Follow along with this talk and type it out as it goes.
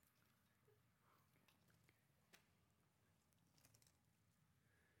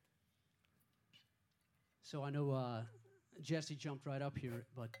So I know Jesse jumped right up here,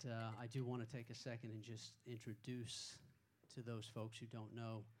 but I do want to take a second and just introduce to those folks who don't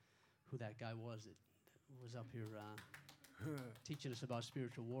know who that guy was that was up here teaching us about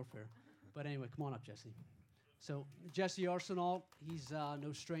spiritual warfare. But anyway, come on up, Jesse. So Jesse Arsenault, he's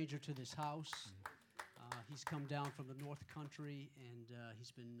no stranger to this house. He's come down from the North Country, and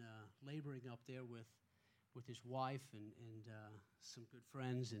he's been laboring up there with his wife and some good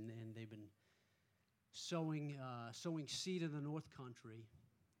friends, and they've been sowing seed in the North Country.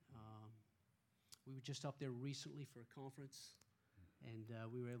 We were just up there recently for a conference, and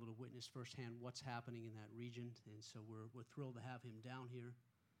we were able to witness firsthand what's happening in that region, and so we're thrilled to have him down here.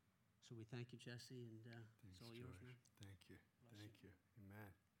 So we thank you, Jesse, and it's all yours, man. Thank you. Thank you.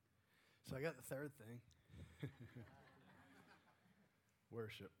 Amen. So I got the third thing.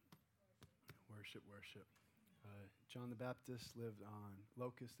 Worship. Worship, worship. John the Baptist lived on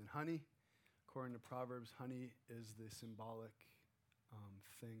locust and honey. According to Proverbs, honey is the symbolic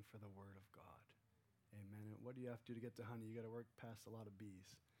thing for the Word of God. Amen. And what do you have to do to get to honey? You got to work past a lot of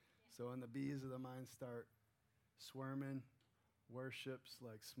bees. So when the bees of the mind start swarming, worships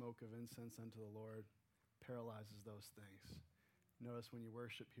like smoke of incense unto the Lord paralyzes those things. Notice when you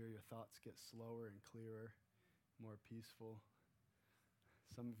worship here, your thoughts get slower and clearer, more peaceful.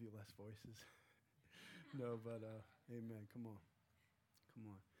 Some of you less voices. No, but amen. Come on.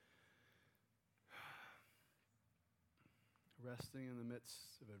 Come on. Resting in the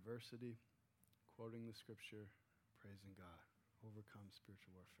midst of adversity, quoting the scripture, praising God, overcome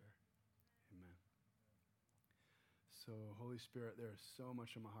spiritual warfare. Amen. So, Holy Spirit, there is so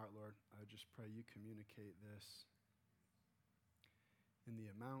much in my heart, Lord. I just pray you communicate this in the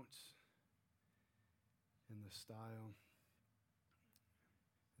amount, in the style,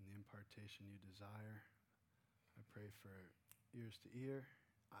 in the impartation you desire. I pray for ears to hear,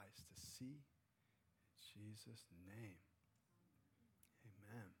 eyes to see. In Jesus' name.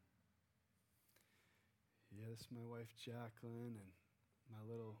 Amen. Yes, my wife Jacqueline and my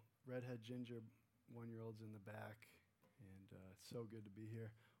little redhead ginger 1-year-old's in the back. And it's so good to be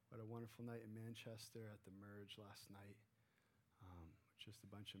here. We had a wonderful night in Manchester at the Merge last night. Just a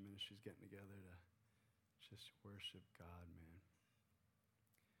bunch of ministries getting together to just worship God, man.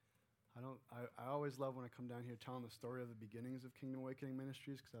 I always love when I come down here telling the story of the beginnings of Kingdom Awakening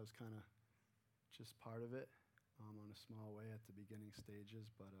Ministries, because I was kind of just part of it on a small way at the beginning stages,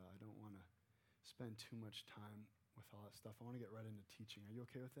 but I don't want to spend too much time with all that stuff. I want to get right into teaching. Are you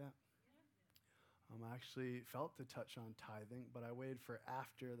okay with that? I actually felt to touch on tithing, but I waited for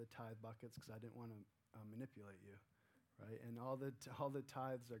after the tithe buckets because I didn't want to manipulate you, right? And all the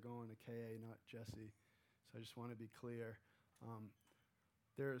tithes are going to KA, not Jesse. So I just want to be clear.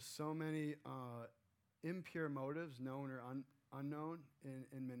 There's so many impure motives, known or unknown,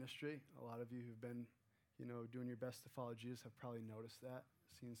 in ministry. A lot of you who've been, doing your best to follow Jesus have probably noticed that,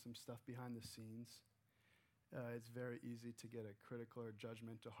 seen some stuff behind the scenes. It's very easy to get a critical or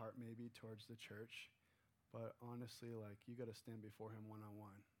judgmental heart maybe towards the church. But honestly, you got to stand before him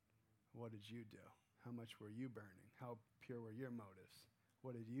one-on-one. What did you do? How much were you burning? How pure were your motives?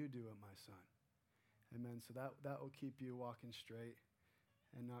 What did you do with my son? Amen. So that will keep you walking straight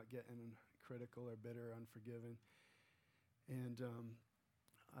and not getting critical or bitter or unforgiving. And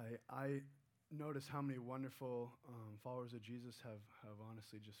I notice how many wonderful followers of Jesus have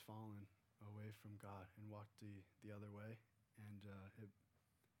honestly just fallen away from God and walked the other way, and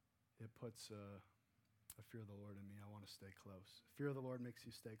it puts a fear of the Lord in me. I want to stay close. Fear of the Lord makes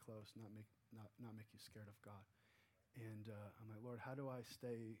you stay close, not make you scared of God. And I'm like, Lord, how do I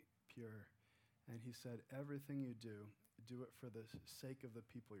stay pure? And he said, everything you do it for the sake of the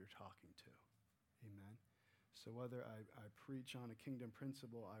people you're talking to. Amen. So whether I preach on a kingdom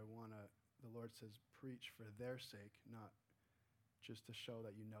principle, the Lord says, preach for their sake, not just to show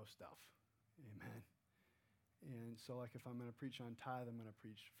that you know stuff. Amen. And so if I'm going to preach on tithe, I'm going to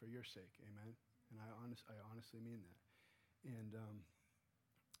preach for your sake. Amen. And I honestly mean that. And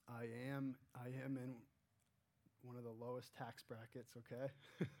I am in one of the lowest tax brackets, okay?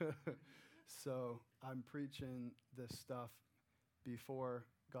 So I'm preaching this stuff before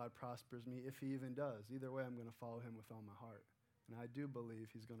God prospers me, if he even does. Either way, I'm going to follow him with all my heart. And I do believe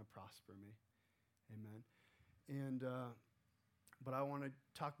he's going to prosper me. Amen. And but I want to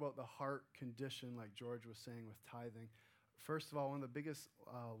talk about the heart condition, like George was saying with tithing. First of all, one of the biggest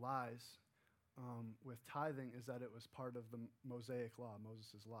lies with tithing is that it was part of the Mosaic law,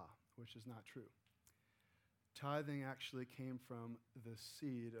 Moses' law, which is not true. Tithing actually came from the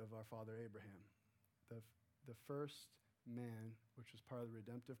seed of our father Abraham. The first man, which was part of the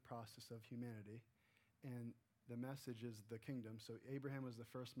redemptive process of humanity, and the message is the kingdom. So Abraham was the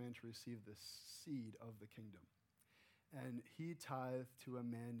first man to receive the seed of the kingdom. And he tithed to a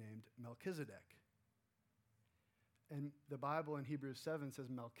man named Melchizedek. And the Bible in Hebrews 7 says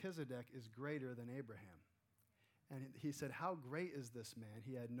Melchizedek is greater than Abraham. And he said, how great is this man?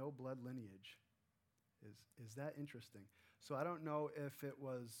 He had no blood lineage. Is that interesting? So I don't know if it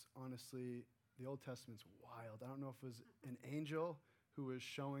was, honestly, the Old Testament's wild. I don't know if it was an angel who was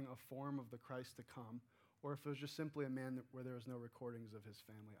showing a form of the Christ to come, or if it was just simply a man where there was no recordings of his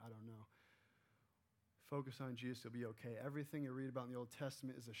family. I don't know. Focus on Jesus, you'll be okay. Everything you read about in the Old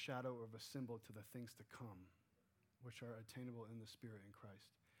Testament is a shadow of a symbol to the things to come, which are attainable in the Spirit in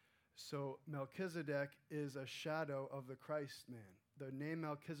Christ. So Melchizedek is a shadow of the Christ man. The name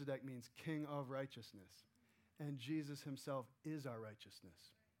Melchizedek means king of righteousness. And Jesus himself is our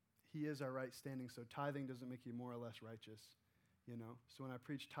righteousness. He is our right standing. So tithing doesn't make you more or less righteous, you know. So when I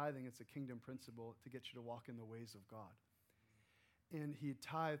preach tithing, it's a kingdom principle to get you to walk in the ways of God. And he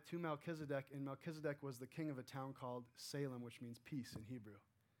tithed to Melchizedek, and Melchizedek was the king of a town called Salem, which means peace in Hebrew.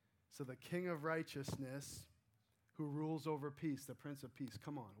 So the king of righteousness who rules over peace, the Prince of Peace.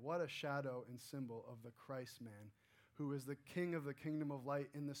 Come on, what a shadow and symbol of the Christ man, who is the king of the kingdom of light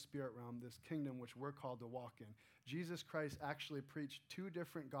in the spirit realm, this kingdom which we're called to walk in. Jesus Christ actually preached two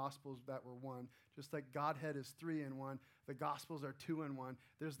different gospels that were one. Just like Godhead is three in one, the gospels are two in one.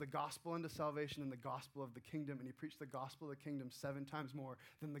 There's the gospel unto salvation and the gospel of the kingdom, and he preached the gospel of the kingdom 7 times more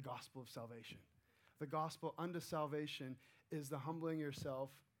than the gospel of salvation. The gospel unto salvation is the humbling yourself,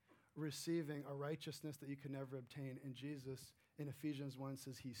 receiving a righteousness that you can never obtain. And Jesus, in Ephesians 1,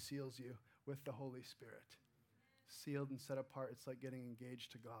 says he seals you with the Holy Spirit. Sealed and set apart, it's like getting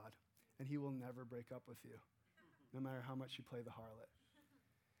engaged to God. And he will never break up with you, no matter how much you play the harlot.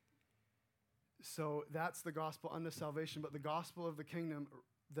 So that's the gospel unto salvation. But the gospel of the kingdom,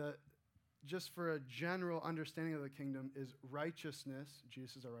 just for a general understanding of the kingdom, is righteousness.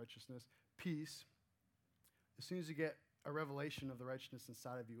 Jesus is our righteousness. Peace. As soon as you get a revelation of the righteousness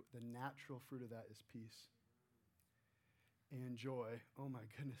inside of you, the natural fruit of that is peace. And joy. Oh my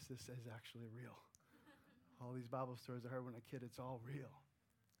goodness, this is actually real. All these Bible stories I heard when I was a kid, it's all real.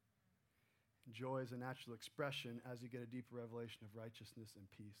 Joy is a natural expression as you get a deeper revelation of righteousness and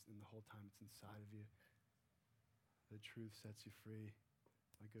peace, and the whole time it's inside of you. The truth sets you free,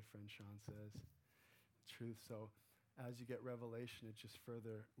 my good friend Sean says. Truth. So as you get revelation, it just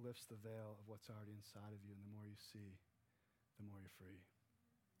further lifts the veil of what's already inside of you, and the more you see, the more you're free.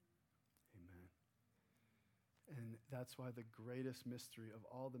 Amen. And that's why the greatest mystery of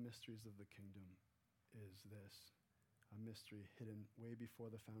all the mysteries of the kingdom is this. A mystery hidden way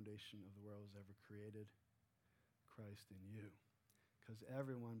before the foundation of the world was ever created, Christ in you. Because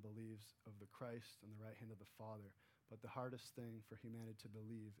everyone believes of the Christ on the right hand of the Father, but the hardest thing for humanity to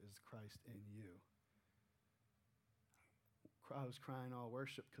believe is Christ in you. I was crying all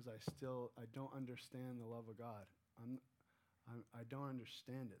worship because I don't understand the love of God. I don't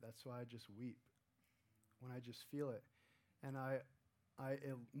understand it. That's why I just weep when I just feel it. And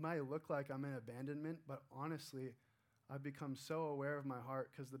it might look like I'm in abandonment, but honestly, I've become so aware of my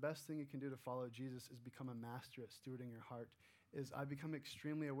heart, because the best thing you can do to follow Jesus is become a master at stewarding your heart. I become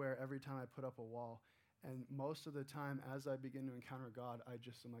extremely aware every time I put up a wall. And most of the time, as I begin to encounter God,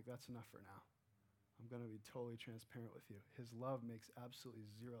 I'm like, that's enough for now. I'm going to be totally transparent with you. His love makes absolutely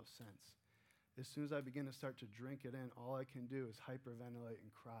zero sense. As soon as I begin to start to drink it in, all I can do is hyperventilate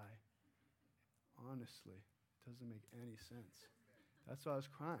and cry. Honestly, it doesn't make any sense. That's why I was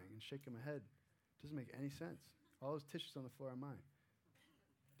crying and shaking my head. It doesn't make any sense. All those tissues on the floor are mine.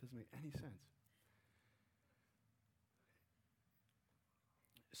 It doesn't make any sense.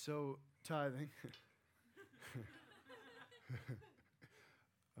 So, tithing.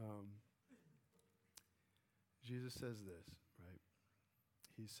 Jesus says this, right?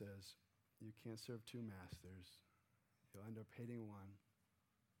 He says, you can't serve two masters. You'll end up hating one,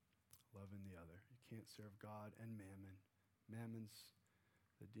 loving the other. You can't serve God and mammon. Mammon's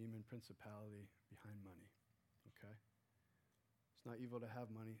the demon principality behind money. Okay? It's not evil to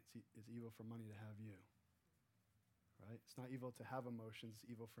have money. It's evil for money to have you. Right? It's not evil to have emotions. It's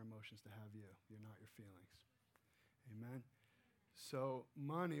evil for emotions to have you. You're not your feelings. Amen? So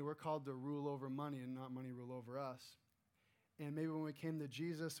money, we're called to rule over money and not money rule over us. And maybe when we came to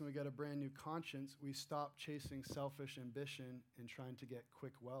Jesus and we got a brand new conscience, we stopped chasing selfish ambition and trying to get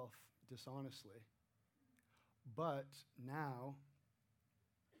quick wealth dishonestly. But now,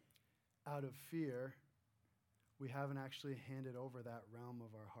 out of fear, we haven't actually handed over that realm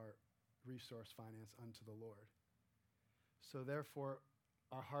of our heart, resource finance, unto the Lord. So therefore,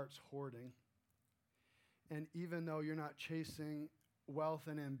 our heart's hoarding. And even though you're not chasing wealth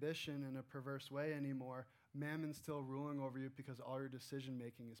and ambition in a perverse way anymore, mammon's still ruling over you because all your decision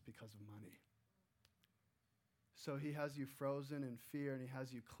making is because of money. So he has you frozen in fear, and he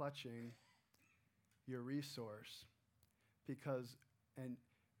has you clutching your resource because, and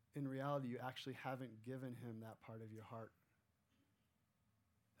in reality, you actually haven't given him that part of your heart.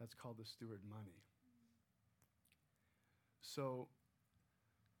 That's called the steward money. So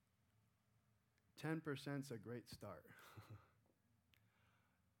 10% is a great start.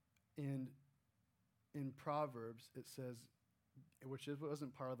 And in Proverbs, it says, which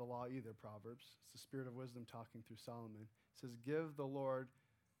wasn't part of the law either, Proverbs. It's the spirit of wisdom talking through Solomon. It says, give the Lord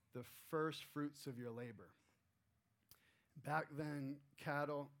the first fruits of your labor. Back then,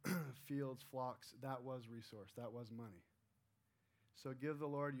 cattle, fields, flocks, that was resource. That was money. So give the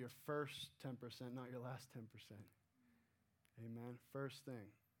Lord your first 10%, not your last 10%. Amen. First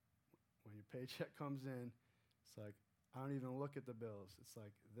thing, when your paycheck comes in, it's like, I don't even look at the bills. It's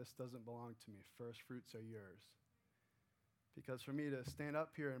like, this doesn't belong to me. First fruits are yours. Because for me to stand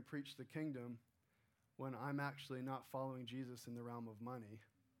up here and preach the kingdom when I'm actually not following Jesus in the realm of money,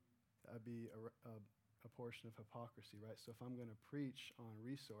 that'd be a portion of hypocrisy, right? So if I'm going to preach on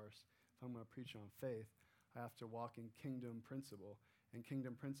resource, if I'm going to preach on faith, I have to walk in kingdom principle. And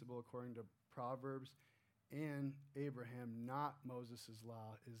kingdom principle, according to Proverbs and Abraham, not Moses'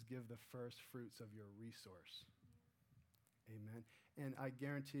 law, is give the first fruits of your resource. Amen. And I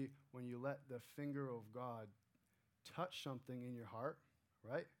guarantee when you let the finger of God touch something in your heart,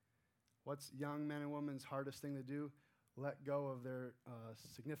 right? What's young men and women's hardest thing to do? Let go of their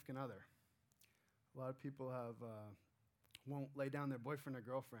significant other. A lot of people won't lay down their boyfriend or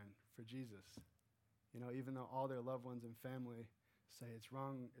girlfriend for Jesus. You know, even though all their loved ones and family say it's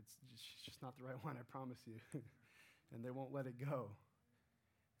wrong, it's just not the right one, I promise you. And they won't let it go.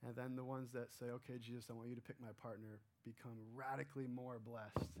 And then the ones that say, okay, Jesus, I want you to pick my partner, become radically more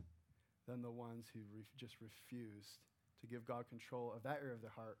blessed than the ones who just refused to give God control of that area of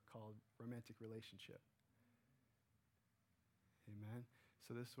their heart called romantic relationship. Amen.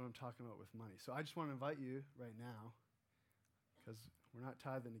 So this is what I'm talking about with money. So I just want to invite you right now, because we're not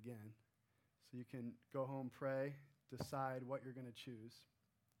tithing again, so you can go home, pray, decide what you're going to choose.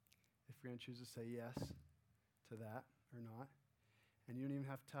 If you're going to choose to say yes to that or not. And you don't even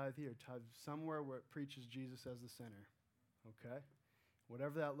have to tithe here. Tithe somewhere where it preaches Jesus as the center. Okay?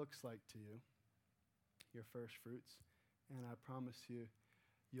 Whatever that looks like to you, your first fruits. And I promise you,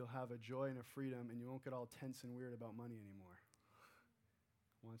 you'll have a joy and a freedom, and you won't get all tense and weird about money anymore.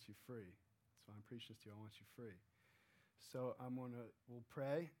 I want you free. That's why I'm preaching this to you. I want you free. So we'll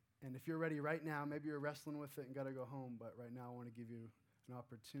pray. And if you're ready right now, maybe you're wrestling with it and got to go home, but right now I want to give you an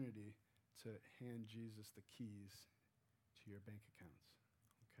opportunity to hand Jesus the keys to your bank accounts,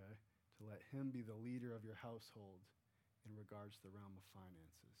 okay? To let him be the leader of your household in regards to the realm of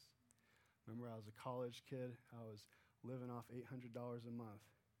finances. Remember, I was a college kid. I was living off $800 a month.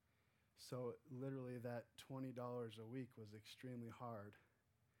 So literally that $20 a week was extremely hard.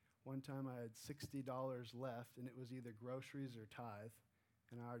 One time I had $60 left, and it was either groceries or tithe,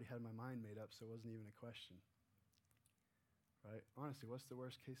 and I already had my mind made up, so it wasn't even a question. Right? Honestly, what's the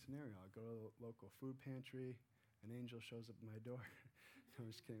worst case scenario? I'll go to the local food pantry, an angel shows up at my door. I'm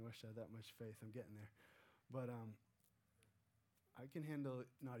just kidding. I wish I had that much faith. I'm getting there. But I can handle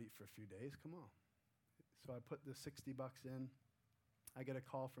not eat for a few days. Come on. So I put the $60 in. I get a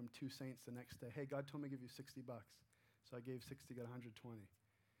call from two saints the next day. Hey, God told me to give you $60. So I gave 60, got 120.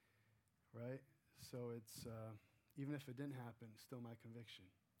 Right? So it's, even if it didn't happen, it's still my conviction.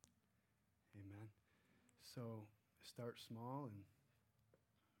 Amen. So start small,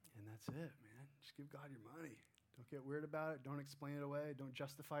 and that's it, man. Just give God your money. Don't get weird about it. Don't explain it away. Don't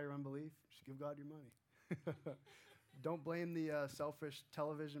justify your unbelief. Just give God your money. Don't blame the selfish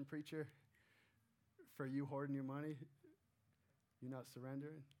television preacher for you hoarding your money. You're not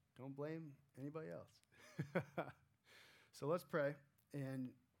surrendering. Don't blame anybody else. So let's pray. And,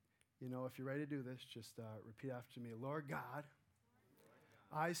 you know, if you're ready to do this, just repeat after me. Lord God,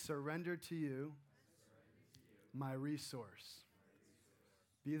 I surrender to you my resource.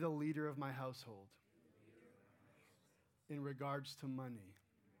 Be the leader of my household in regards to money.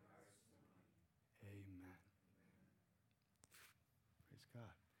 Amen. Praise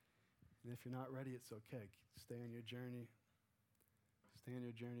God. And if you're not ready, it's okay. Stay on your journey. Stay on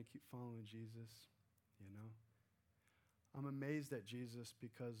your journey. Keep following Jesus, you know. I'm amazed at Jesus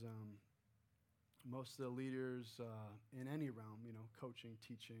because most of the leaders in any realm, you know, coaching,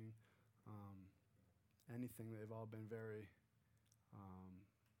 teaching, anything, they've all been very,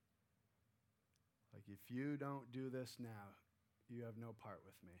 like, if you don't do this now, you have no part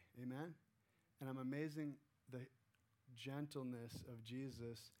with me. Amen? And I'm amazing the gentleness of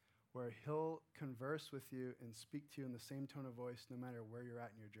Jesus where he'll converse with you and speak to you in the same tone of voice no matter where you're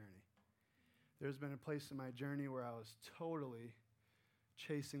at in your journey. There's been a place in my journey where I was totally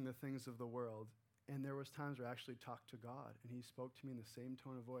chasing the things of the world, and there was times where I actually talked to God, and he spoke to me in the same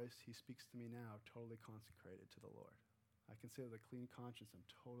tone of voice he speaks to me now, totally consecrated to the Lord. I can say with a clean conscience, I'm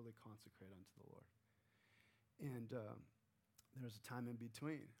totally consecrated unto the Lord. And there was a time in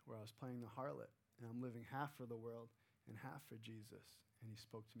between where I was playing the harlot, and I'm living half for the world and half for Jesus. And he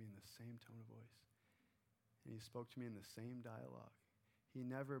spoke to me in the same tone of voice. And he spoke to me in the same dialogue. He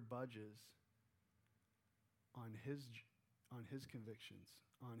never budges on his convictions,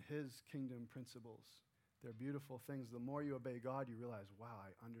 on his kingdom principles. They're beautiful things. The more you obey God, you realize, wow,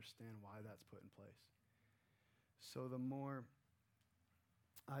 I understand why that's put in place. So the more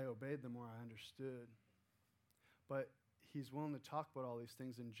I obeyed, the more I understood. But he's willing to talk about all these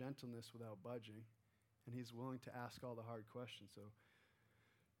things in gentleness without budging, and he's willing to ask all the hard questions. So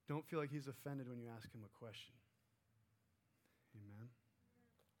don't feel like he's offended when you ask him a question. Amen.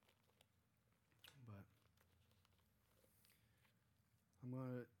 But I'm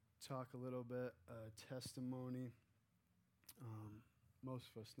going to talk a little bit testimony.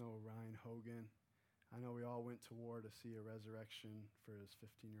 Most of us know Ryan Hogan. I know we all went to war to see a resurrection for his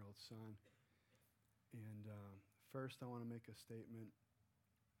 15-year-old son. And first, I want to make a statement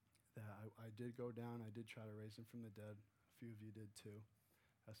that I did go down. I did try to raise him from the dead. A few of you did too.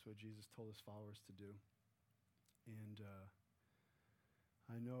 That's what Jesus told his followers to do. And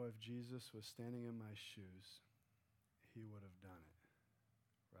I know if Jesus was standing in my shoes, he would have done it,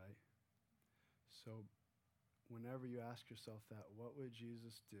 right? So whenever you ask yourself that, what would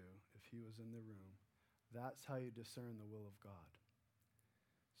Jesus do if he was in the room? That's how you discern the will of God.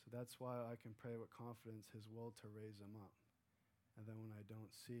 So that's why I can pray with confidence his will to raise him up. And then when I don't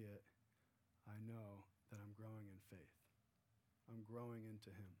see it, I know that I'm growing in faith. I'm growing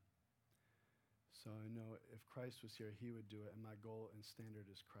into him. So I know if Christ was here, he would do it, and my goal and standard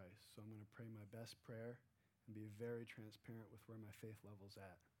is Christ. So I'm going to pray my best prayer and be very transparent with where my faith level's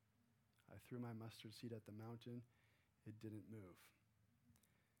at. I threw my mustard seed at the mountain. It didn't move.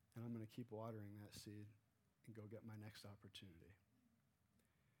 And I'm going to keep watering that seed and go get my next opportunity.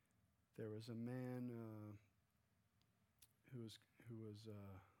 There was a man who was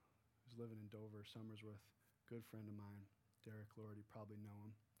living in Dover, Somersworth, good friend of mine, Derek Lord. You probably know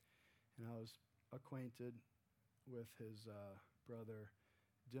him. And I was acquainted with his brother,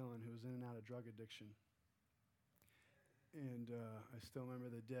 Dylan, who was in and out of drug addiction. And I still remember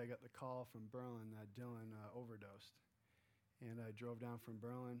the day I got the call from Berlin that Dylan overdosed. And I drove down from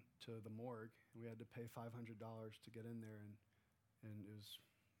Berlin to the morgue, and we had to pay $500 to get in there, and it was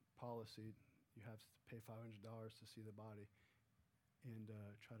policy, you have to pay $500 to see the body and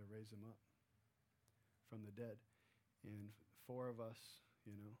try to raise him up from the dead. And four of us,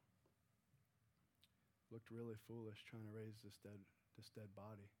 looked really foolish trying to raise this dead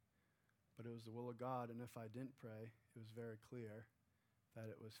body. But it was the will of God, and if I didn't pray, it was very clear that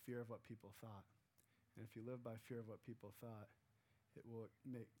it was fear of what people thought. And if you live by fear of what people thought, it will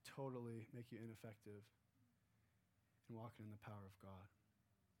totally make you ineffective in walking in the power of God.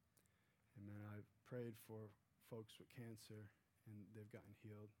 Amen. I prayed for folks with cancer, and they've gotten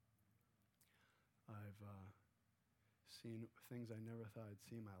healed. I've seen things I never thought I'd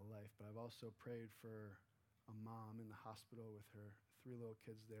see in my life, but I've also prayed for a mom in the hospital with her 3 little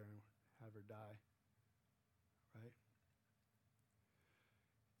kids there and have her die, right?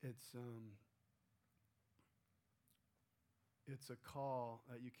 It's a call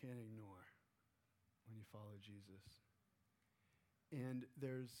that you can't ignore when you follow Jesus. And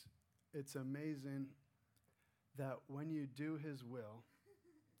it's amazing that when you do his will,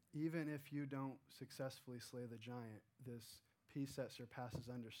 even if you don't successfully slay the giant, this peace that surpasses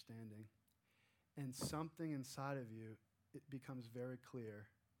understanding, and something inside of you, it becomes very clear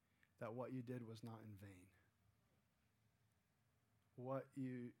that what you did was not in vain.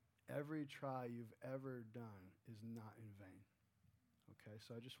 Every try you've ever done is not in vain. Okay,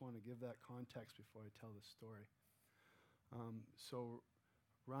 so I just want to give that context before I tell the story. So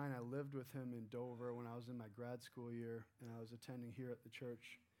Ryan, I lived with him in Dover when I was in my grad school year, and I was attending here at the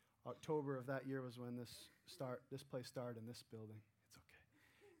church. October of that year was when this place started in this building. It's okay.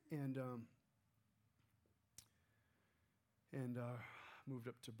 And moved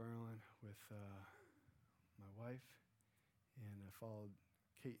up to Berlin with my wife, and I followed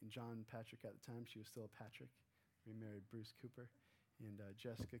Kate and John Patrick at the time. She was still a Patrick. We married Bruce Cooper, and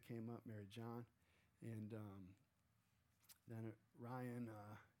Jessica came up, married John, and then Ryan,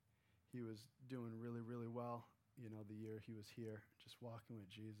 he was doing really, really well. The year he was here, just walking with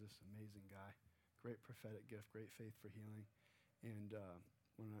Jesus, amazing guy, great prophetic gift, great faith for healing. And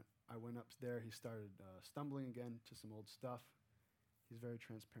when I went up there. He started stumbling again to some old stuff. He's very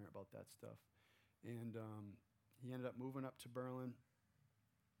transparent about that stuff. And he ended up moving up to Berlin,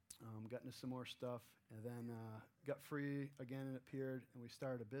 got into some more stuff, and then got free again and appeared, and we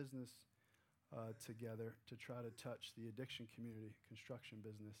started a business together to try to touch the addiction community, construction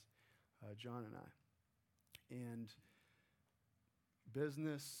business, John and I. And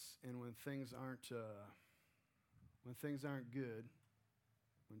business, and when things aren't good,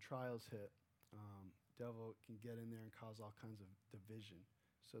 when trials hit, devil can get in there and cause all kinds of division.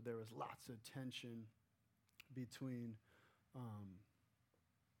 So there was lots of tension between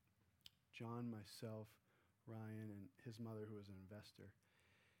John, myself, Ryan, and his mother, who was an investor.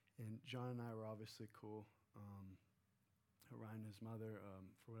 And John and I were obviously cool. Ryan and his mother,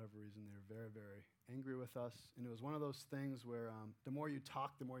 for whatever reason, they were very, very angry with us. And it was one of those things where the more you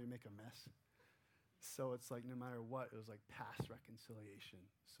talk, the more you make a mess. So it's like no matter what, it was like past reconciliation.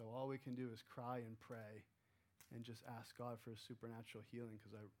 So all we can do is cry and pray and just ask God for a supernatural healing,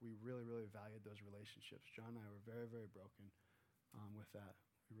 because we really, really valued those relationships. John and I were very, very broken with that.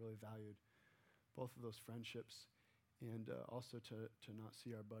 We really valued both of those friendships. And also to not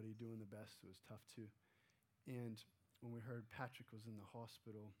see our buddy doing the best, it was tough too. And when we heard Patrick was in the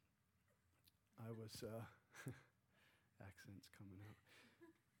hospital, I was, accents coming out.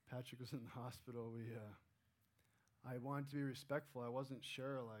 Patrick was in the hospital. I wanted to be respectful. I wasn't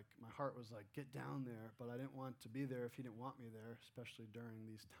sure, like, my heart was like, get down there, but I didn't want to be there if he didn't want me there, especially during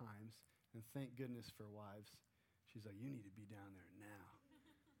these times. And thank goodness for wives. She's like, you need to be down there now.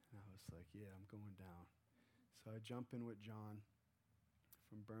 And I was like, yeah, I'm going down. So I jump in with John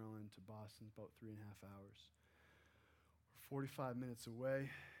from Berlin to Boston, about 3.5 hours. We're 45 minutes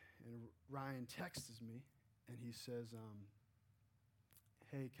away, and Ryan texts me, and he says,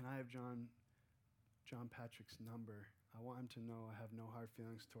 hey, can I have John Patrick's number? I want him to know I have no hard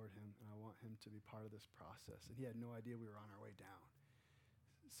feelings toward him, and I want him to be part of this process. And he had no idea we were on our way down.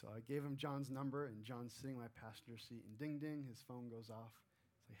 So I gave him John's number, and John's sitting in my passenger seat, and ding, ding, his phone goes off.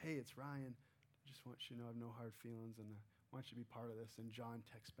 It's like, hey, it's Ryan. I just want you to know I have no hard feelings, and I want you to be part of this. And John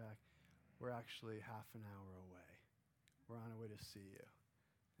texts back, we're actually half an hour away. We're on our way to see you.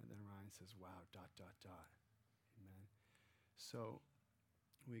 And then Ryan says, wow, ... Amen. So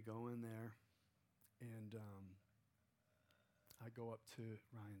we go in there, and I go up to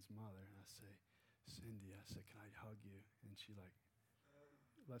Ryan's mother, and I say, Cindy, I said, can I hug you? And she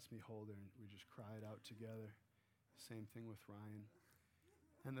lets me hold her, and we just cry it out together. Same thing with Ryan.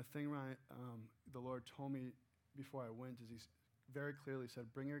 And the thing the Lord told me before I went is he very clearly said,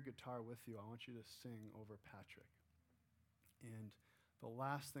 bring your guitar with you. I want you to sing over Patrick. And the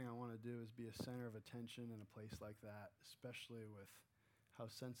last thing I want to do is be a center of attention in a place like that, especially with how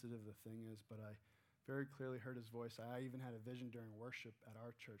sensitive the thing is. But I very clearly heard his voice. I even had a vision during worship at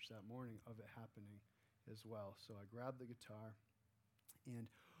our church that morning of it happening as well. So I grabbed the guitar, and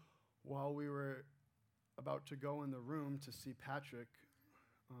while we were about to go in the room to see Patrick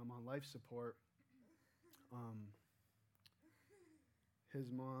on life support, his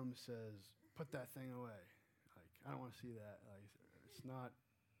mom says, put that thing away. Like, I don't want to see that. Like, it's not,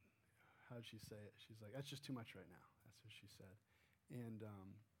 how did she say it? She's like, that's just too much right now. That's what she said. And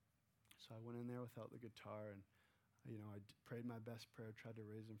so I went in there without the guitar, and I prayed my best prayer, tried to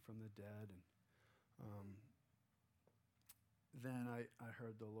raise him from the dead. And then I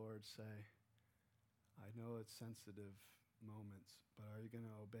heard the Lord say, I know it's sensitive moments, but are you going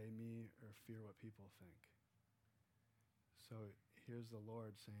to obey me or fear what people think? So here's the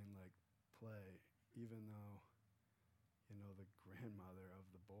Lord saying, like, play, even though, the grandmother of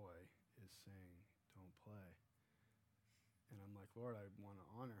the boy is saying, don't play. And I'm like, Lord, I want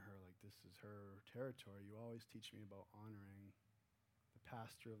to honor her. Like, this is her territory. You always teach me about honoring the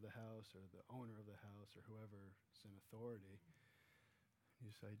pastor of the house or the owner of the house or whoever's in authority.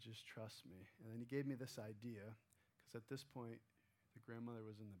 You say, just trust me. And then he gave me this idea, because at this point, the grandmother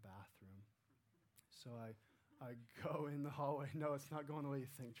was in the bathroom. So I go in the hallway. No, it's not going the way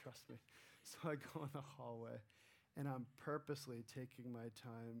you think, trust me. So I go in the hallway, and I'm purposely taking my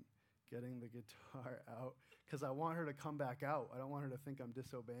time getting the guitar out, because I want her to come back out. I don't want her to think I'm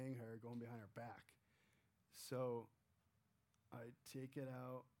disobeying her, going behind her back. So I take it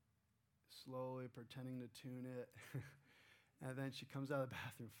out slowly, pretending to tune it. And then she comes out of the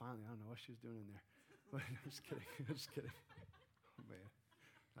bathroom finally. I don't know what she was doing in there. But I'm just kidding. I'm just kidding. Oh, man.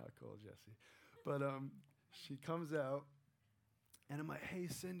 Not cool, Jesse. But she comes out, and I'm like, hey,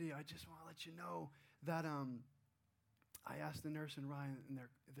 Cindy, I just want to let you know that I asked the nurse and Ryan, and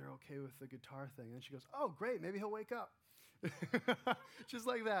they're okay with the guitar thing. And she goes, oh, great. Maybe he'll wake up. Just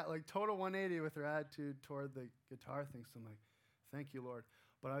like that, like total 180 with her attitude toward the guitar thing. So I'm like, thank you, Lord.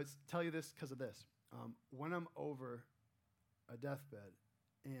 But I tell you this because of this. When I'm over a deathbed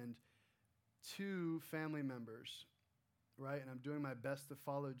and two family members, right, and I'm doing my best to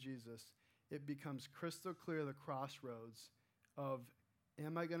follow Jesus, it becomes crystal clear the crossroads of,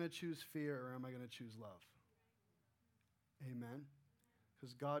 am I going to choose fear or am I going to choose love? Amen.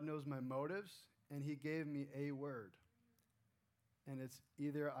 Because God knows my motives, and he gave me a word. And it's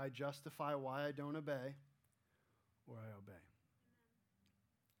either I justify why I don't obey or I obey.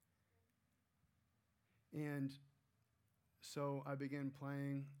 And so I begin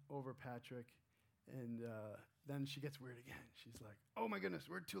playing over Patrick, and then she gets weird again. She's like, oh my goodness,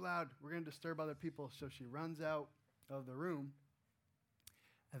 we're too loud. We're going to disturb other people. So she runs out of the room.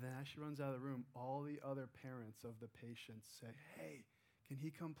 And then as she runs out of the room, all the other parents of the patients say, hey, can he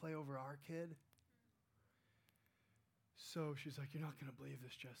come play over our kid? So she's like, you're not going to believe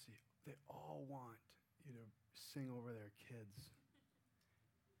this, Jesse. They all want you to sing over their kids.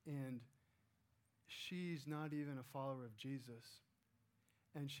 And she's not even a follower of Jesus.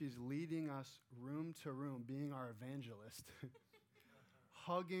 And she's leading us room to room, being our evangelist,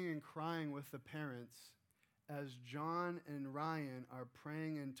 hugging and crying with the parents as John and Ryan are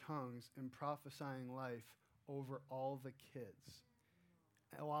praying in tongues and prophesying life over all the kids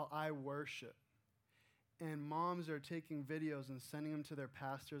while I worship. And moms are taking videos and sending them to their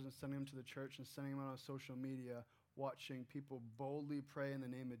pastors and sending them to the church and sending them out on social media, watching people boldly pray in the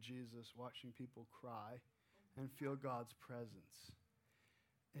name of Jesus, watching people cry and feel God's presence.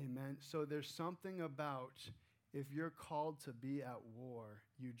 Amen. So there's something about, if you're called to be at war,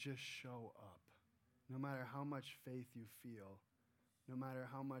 you just show up. No matter how much faith you feel, no matter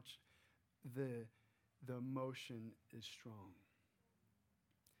how much the emotion is strong.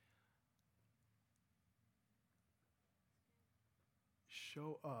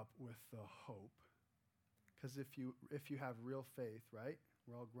 Show up with the hope. Because if you have real faith, right?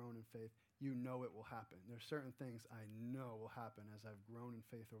 We're all grown in faith. You know it will happen. There's certain things I know will happen as I've grown in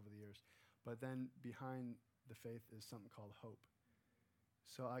faith over the years. But then behind the faith is something called hope.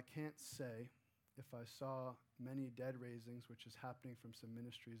 So I can't say, if I saw many dead raisings, which is happening from some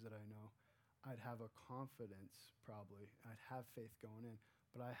ministries that I know, I'd have a confidence probably. I'd have faith going in.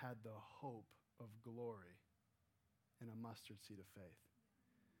 But I had the hope of glory and a mustard seed of faith.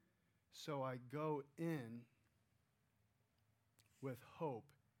 So I go in with hope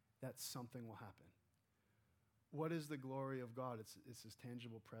that something will happen. What is the glory of God? It's his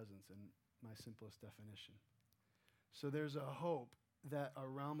tangible presence in my simplest definition. So there's a hope that a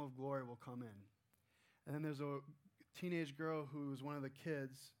realm of glory will come in. And then there's a teenage girl who was one of the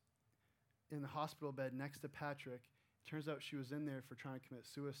kids in the hospital bed next to Patrick. Turns out she was in there for trying to commit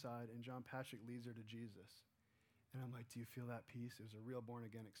suicide, and John Patrick leads her to Jesus. And I'm like, do you feel that peace? It was a real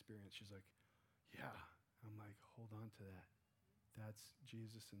born-again experience. She's like, yeah. I'm like, hold on to that. That's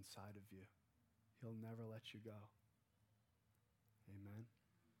Jesus inside of you. He'll never let you go. Amen.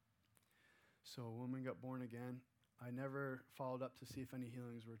 So a woman got born again. I never followed up to see if any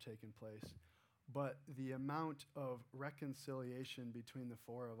healings were taking place. But the amount of reconciliation between the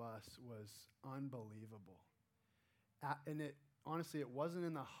four of us was unbelievable. And honestly, it wasn't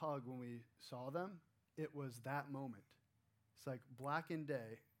in the hug when we saw them. It was that moment. It's like blackened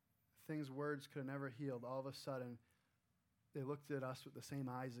day. Things words could have never healed. All of a sudden, they looked at us with the same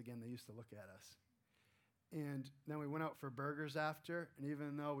eyes again they used to look at us. And then we went out for burgers after, and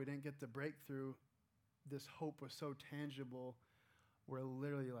even though we didn't get the breakthrough, this hope was so tangible. We're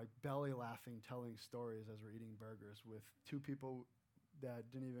literally like belly laughing, telling stories as we're eating burgers with two people that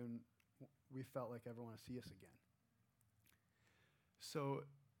we felt like ever want to see us again. So,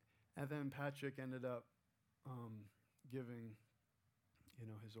 and then Patrick ended up giving,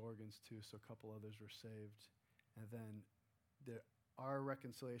 his organs too, so a couple others were saved. And then our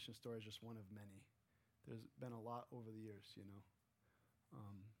reconciliation story is just one of many. There's been a lot over the years,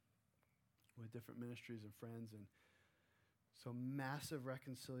 with different ministries and friends. And so massive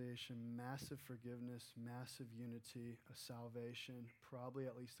reconciliation, massive forgiveness, massive unity, a salvation, probably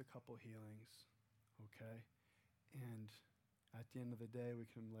at least a couple healings, okay? And at the end of the day, we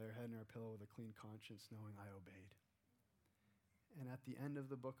can lay our head in our pillow with a clean conscience knowing I obeyed. And at the end of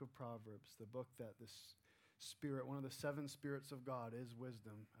the book of Proverbs, the book that this spirit, one of the 7 spirits of God is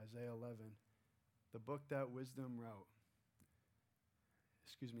wisdom, Isaiah 11, the book that wisdom wrote,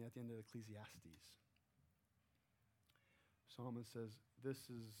 at the end of Ecclesiastes. Solomon says, this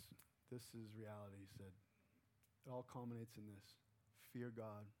is reality. He said, it all culminates in this. Fear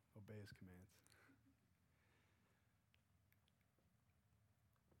God, obey his commands.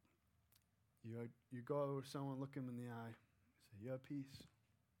 You go over to someone, look him in the eye, say, you have peace.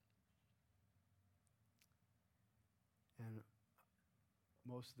 And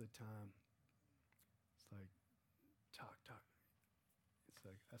most of the time, it's like, talk. It's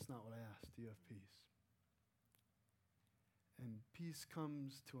like, that's not what I asked. Do you have peace? And peace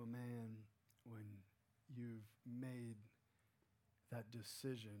comes to a man when you've made that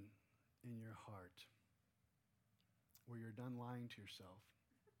decision in your heart where you're done lying to yourself,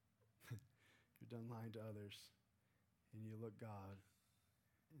 you're done lying to others, and you look God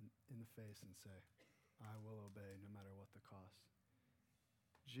in the face and say, I will obey no matter what the cost.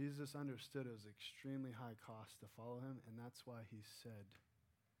 Jesus understood it was extremely high cost to follow him, and that's why he said,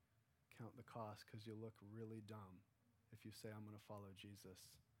 count the cost, because you look really dumb if you say, I'm going to follow Jesus,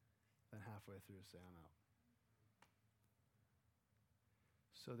 then halfway through say, I'm out.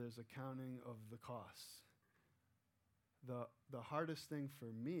 So there's a counting of the costs. The hardest thing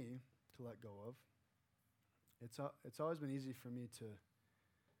for me to let go of, it's always been easy for me to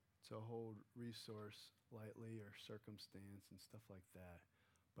hold resource lightly or circumstance and stuff like that.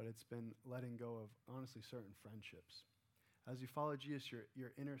 But it's been letting go of, honestly, certain friendships. As you follow Jesus,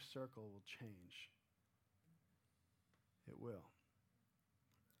 your inner circle will change. It will.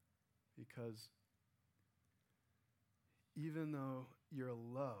 Because even though your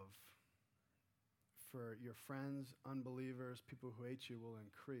love for your friends, unbelievers, people who hate you will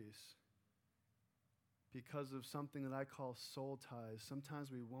increase, because of something that I call soul ties,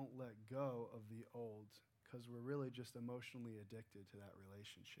 sometimes we won't let go of the old because we're really just emotionally addicted to that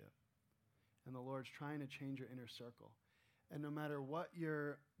relationship. And the Lord's trying to change your inner circle. And no matter what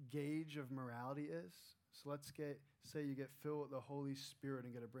your gauge of morality is, so let's say you get filled with the Holy Spirit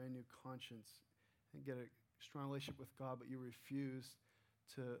and get a brand new conscience and get a strong relationship with God, but you refuse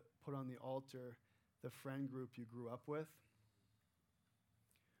to put on the altar the friend group you grew up with,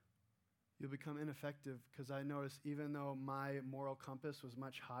 you'll become ineffective, because I noticed even though my moral compass was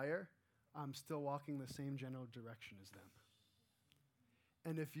much higher, I'm still walking the same general direction as them.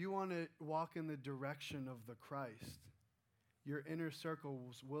 And if you want to walk in the direction of the Christ, your inner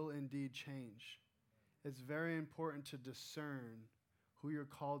circles will indeed change. It's very important to discern who you're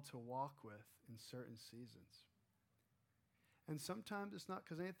called to walk with in certain seasons. And sometimes it's not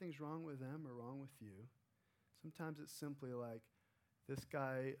because anything's wrong with them or wrong with you. Sometimes it's simply like, this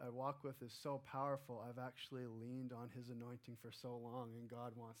guy I walk with is so powerful, I've actually leaned on his anointing for so long, and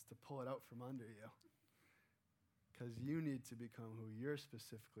God wants to pull it out from under you. Because you need to become who you're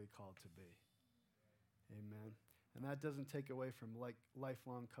specifically called to be. Amen. And that doesn't take away from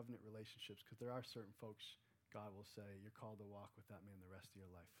lifelong covenant relationships, because there are certain folks God will say, you're called to walk with that man the rest of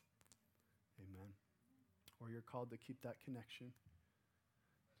your life. Amen. Or you're called to keep that connection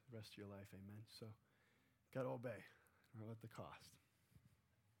the rest of your life. Amen. So, got to obey, or at the cost.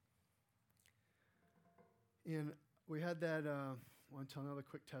 And we had that, I want to tell another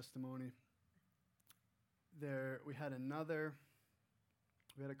quick testimony. We had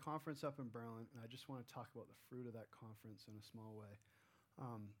a conference up in Berlin, and I just want to talk about the fruit of that conference in a small way.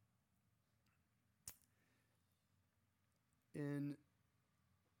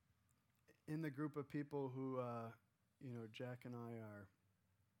 In the group of people who, Jack and I are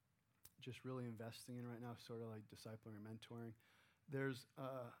just really investing in right now, sort of like discipling or mentoring, there's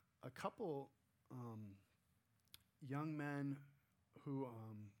a couple young men who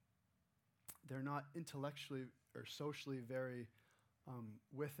they're not intellectually or socially very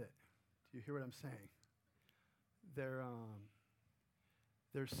with it. Do you hear what I'm saying?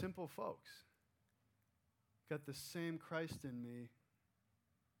 They're simple folks. Got the same Christ in me,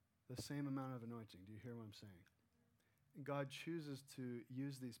 the same amount of anointing. Do you hear what I'm saying? And God chooses to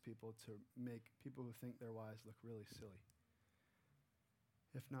use these people to make people who think they're wise look really silly,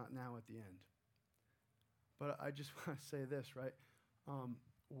 if not now, at the end. But I just want to say this, right?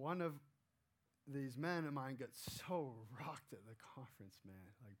 One of these men of mine got so rocked at the conference,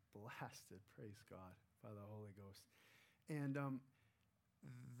 man, like blasted, praise God, by the Holy Ghost. And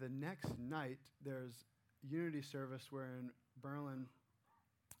the next night, there's unity service where in Berlin,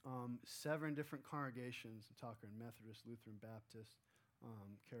 7 different congregations, I'm talking Methodist, Lutheran, Baptist,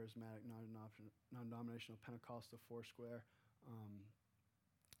 Charismatic, non-denominational, Pentecostal, Foursquare,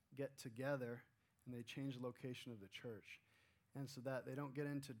 get together, and they change the location of the church. And so that they don't get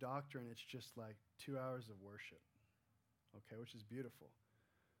into doctrine, it's just like 2 hours of worship, okay, which is beautiful.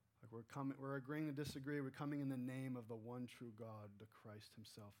 Like we're agreeing to disagree. We're coming in the name of the one true God, the Christ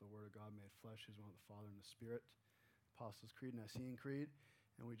himself, the Word of God made flesh, who's one with the Father and the Spirit, Apostles' Creed, Nicene Creed.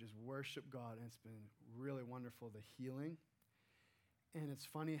 And we just worship God, and it's been really wonderful, the healing. And it's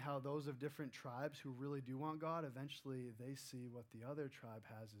funny how those of different tribes who really do want God, eventually they see what the other tribe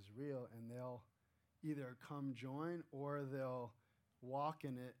has is real, and they'll either come join or they'll walk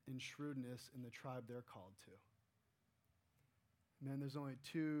in it in shrewdness in the tribe they're called to. man, there's only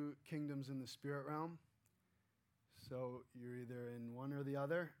two kingdoms in the spirit realm. So you're either in one or the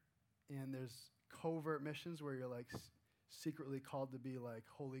other. And there's covert missions where you're like secretly called to be like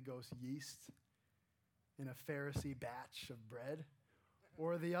Holy Ghost yeast in a Pharisee batch of bread.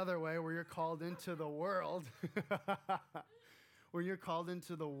 Or the other way where you're called into the world. Where you're called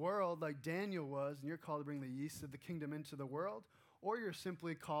into the world like Daniel was, and you're called to bring the yeast of the kingdom into the world. Or you're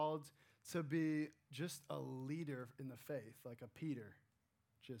simply called to be just a leader in the faith, like a Peter,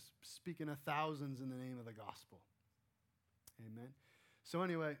 just speaking to thousands in the name of the gospel. Amen. So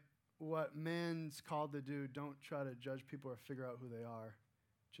anyway, what man's called to do, don't try to judge people or figure out who they are.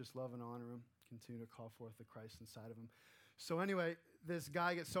 Just love and honor them. Continue to call forth the Christ inside of them. So anyway, this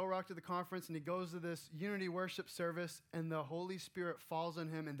guy gets so rocked at the conference, and he goes to this unity worship service, and the Holy Spirit falls on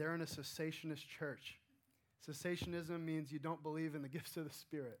him, and they're in a cessationist church. Cessationism means you don't believe in the gifts of the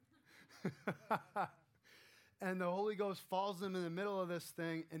Spirit. And the Holy Ghost falls him in the middle of this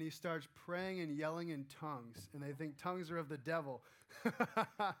thing, and he starts praying and yelling in tongues, and they think tongues are of the devil.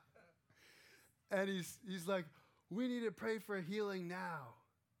 And he's like, we need to pray for healing now.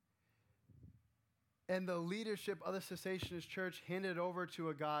 And the leadership of the cessationist church handed it over to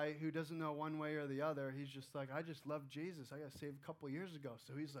a guy who doesn't know one way or the other. He's just like, I just love Jesus. I got saved a couple years ago.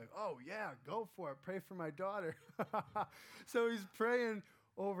 So he's like, oh, yeah, go for it. Pray for my daughter. So he's praying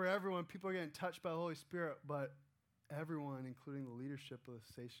over everyone. People are getting touched by the Holy Spirit. But everyone, including the leadership of the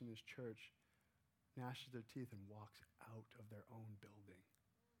cessationist church, gnashes their teeth and walks out of their own building.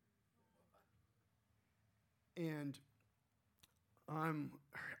 And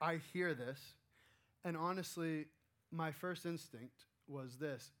I hear this. And honestly, my first instinct was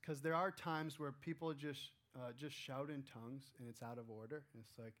this, because there are times where people just shout in tongues, and it's out of order. And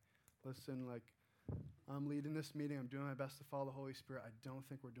it's like, listen, like, I'm leading this meeting. I'm doing my best to follow the Holy Spirit. I don't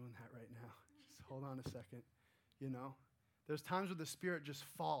think we're doing that right now. Just hold on a second, you know? There's times where the Spirit just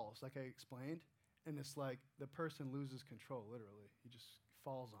falls, like I explained, and it's like the person loses control, literally. He just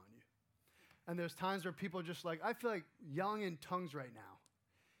falls on you. And there's times where people just like, I feel like yelling in tongues right now.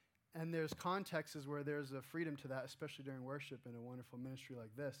 And there's contexts where there's a freedom to that, especially during worship in a wonderful ministry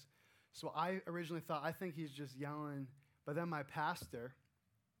like this. So I originally thought, I think he's just yelling. But then my pastor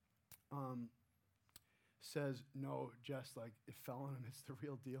says, no, Jess, like, it fell on him. It's the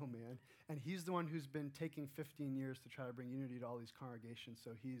real deal, man. And he's the one who's been taking 15 years to try to bring unity to all these congregations.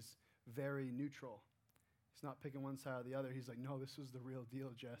 So he's very neutral. He's not picking one side or the other. He's like, no, this was the real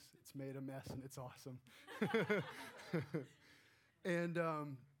deal, Jess. It's made a mess, and it's awesome. And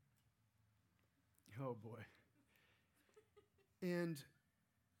oh, boy. And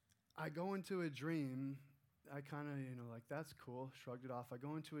I go into a dream. I kind of, like, that's cool. Shrugged it off. I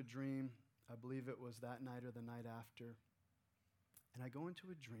go into a dream. I believe it was that night or the night after. And I go into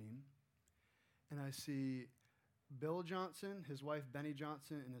a dream, and I see Bill Johnson, his wife Benny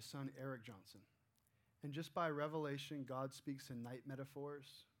Johnson, and his son Eric Johnson. And just by revelation, God speaks in night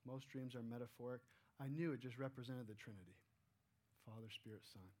metaphors. Most dreams are metaphoric. I knew it just represented the Trinity, Father, Spirit,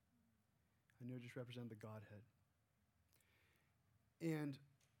 Son. I knew it just represented the Godhead. And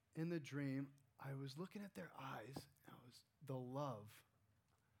in the dream, I was looking at their eyes. The love.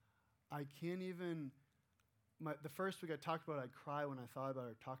 I can't even, the first week I talked about it, I'd cry when I thought about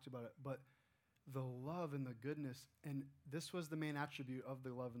it or talked about it, but the love and the goodness, and this was the main attribute of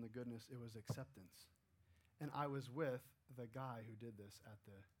the love and the goodness, it was acceptance. And I was with the guy who did this at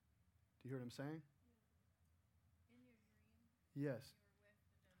the, do you hear what I'm saying? In your dream, yes.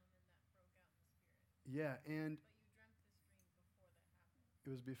 you were with the gentleman that broke out in the spirit. Yeah, and But you dreamt this dream before that happened. it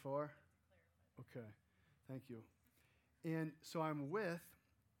was before? To clarify. Okay, thank you. And so I'm with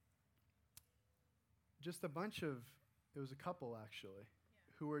just a bunch of, it was a couple actually,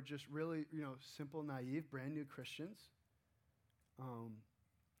 who were just really, simple, naive, brand new Christians.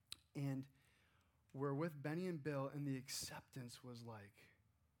 And we're with Benny and Bill, and the acceptance was like,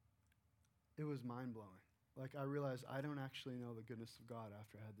 it was mind-blowing. Like, I realized I don't actually know the goodness of God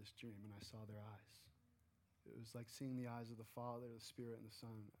after I had this dream, and I saw their eyes. It was like seeing the eyes of the Father, the Spirit, and the Son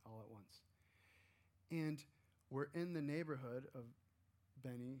all at once. And we're in the neighborhood of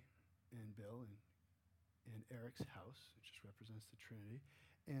Benny and Bill and Eric's house, which just represents the Trinity.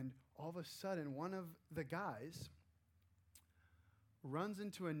 And all of a sudden, one of the guys runs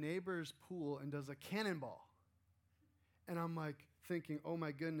into a neighbor's pool and does a cannonball. And I'm like thinking, oh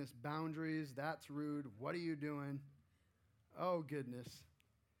my goodness, boundaries, that's rude. What are you doing? Oh goodness.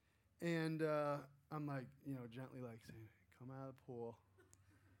 And I'm like, gently like saying, come out of the pool.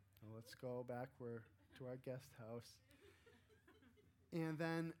 Let's go back to our guest house. And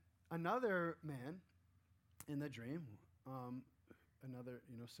then another man in the dream, another,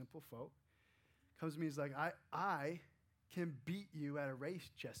 simple folk, comes to me, he's like, I can beat you at a race,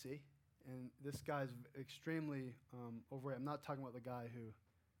 Jesse. And this guy's extremely overweight. I'm not talking about the guy who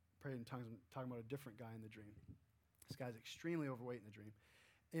prayed in tongues. I'm talking about a different guy in the dream. This guy's extremely overweight in the dream.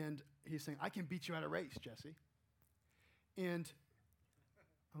 And he's saying, I can beat you at a race, Jesse. And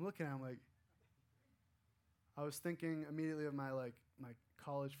I'm looking at him like, I was thinking immediately of my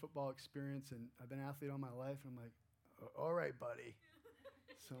college football experience, and I've been an athlete all my life, and I'm like, all right, buddy.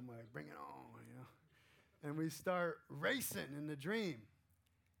 So I'm like, bring it on, you know. And we start racing in the dream.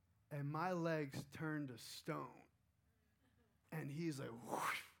 And my legs turn to stone. And he's like,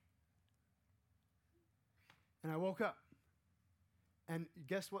 whoosh. And I woke up. And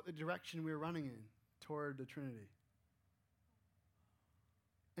guess what the direction we were running in? Toward the Trinity.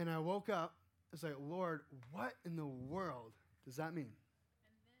 And I woke up. It's like, Lord, what in the world does that mean?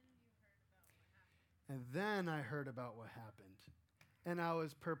 And then I heard about what happened. And I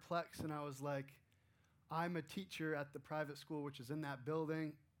was perplexed, and I was like, I'm a teacher at the private school, which is in that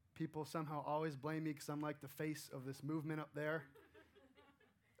building. People somehow always blame me because I'm like the face of this movement up there.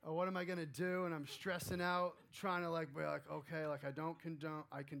 Oh, what am I going to do? And I'm stressing out, trying to be like, okay,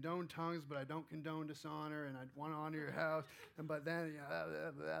 I condone tongues, but I don't condone dishonor, and I want to honor your house. But then,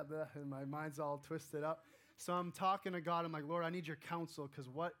 and my mind's all twisted up. So I'm talking to God. I'm like, Lord, I need your counsel, because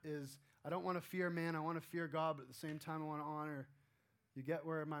I don't want to fear man. I want to fear God, but at the same time, I want to honor. You get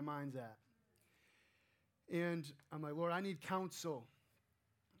where my mind's at. And I'm like, Lord, I need counsel.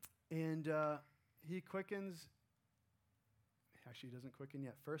 And he quickens. Actually, he doesn't quicken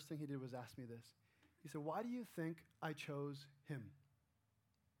yet. First thing he did was ask me this. He said, why do you think I chose him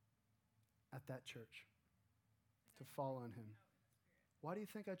at that church to fall on him? Why do you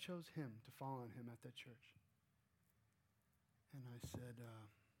think I chose him to fall on him at that church? And I said,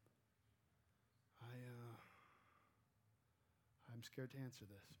 I'm scared to answer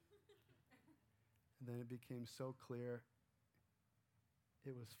this. And then it became so clear.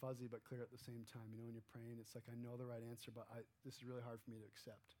 It was fuzzy but clear at the same time. You know, when you're praying, it's like I know the right answer, but this is really hard for me to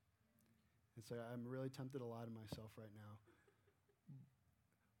accept. And so I'm really tempted to lie to myself right now.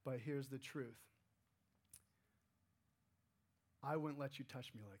 But here's the truth. I wouldn't let you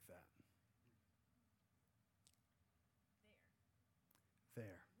touch me like that. There.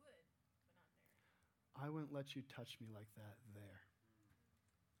 Would, but not there. I wouldn't let you touch me like that there.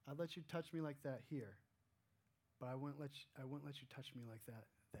 I'd let you touch me like that here. But I wouldn't let you touch me like that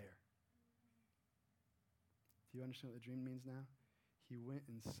there. Do you understand what the dream means now? He went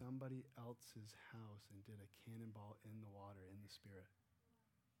in somebody else's house and did a cannonball in the water, in the Spirit.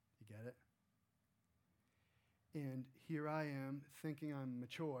 You get it? And here I am thinking I'm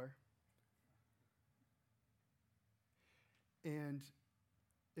mature and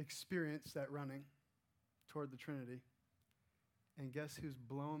experience that running toward the Trinity. And guess who's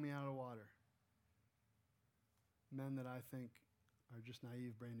blowing me out of the water? Men that I think are just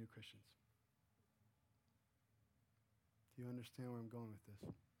naive, brand new Christians. Do you understand where I'm going with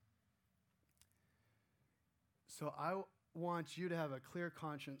this? So I want you to have a clear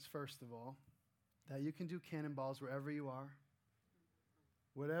conscience, first of all, that you can do cannonballs wherever you are.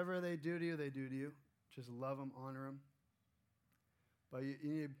 Whatever they do to you, they do to you. Just love them, honor them. But you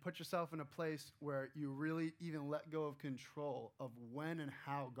need to put yourself in a place where you really even let go of control of when and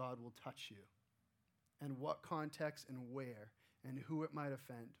how God will touch you, and what context and where, and who it might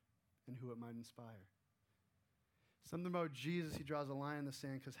offend, and who it might inspire. Something about Jesus, he draws a line in the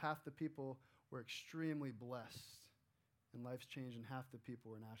sand because half the people were extremely blessed, and life's changed, and half the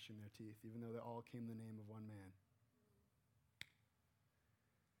people were gnashing their teeth, even though they all came in the name of one man.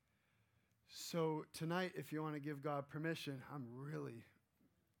 So tonight, if you want to give God permission, I'm really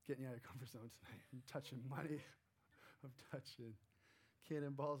getting you out of your comfort zone tonight. I'm touching money. I'm touching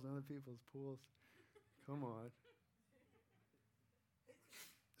cannonballs in other people's pools. Come on.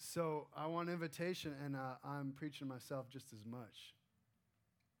 So I want invitation, and I'm preaching myself just as much.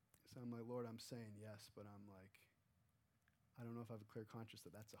 So I'm like, Lord, I'm saying yes, but I'm like, I don't know if I have a clear conscience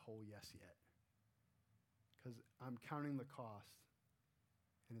that that's a whole yes yet. Because I'm counting the cost,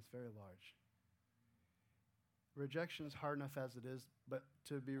 and it's very large. Rejection is hard enough as it is, but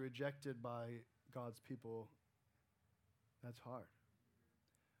to be rejected by God's people, that's hard.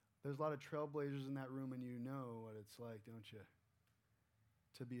 There's a lot of trailblazers in that room, and you know what it's like, don't you?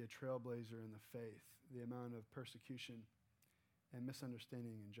 To be a trailblazer in the faith, the amount of persecution and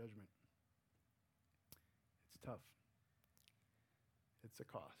misunderstanding and judgment. It's tough. It's a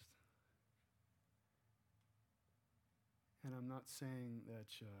cost. And I'm not saying that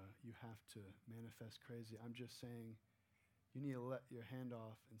you have to manifest crazy. I'm just saying you need to let your hand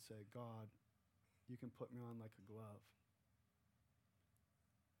off and say, God, you can put me on like a glove.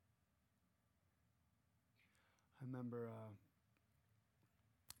 I'm remember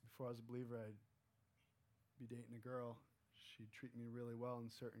before I was a believer, I'd be dating a girl. She'd treat me really well in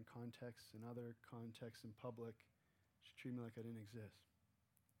certain contexts. In other contexts in public, she'd treat me like I didn't exist.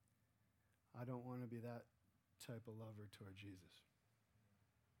 I don't want to be that type of lover toward Jesus.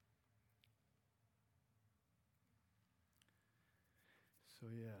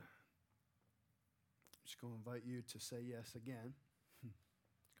 So yeah, I'm just going to invite you to say yes again.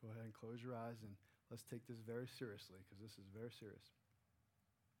 Go ahead and close your eyes and let's take this very seriously, because this is very serious.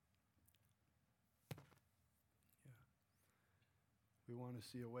 Yeah. We want to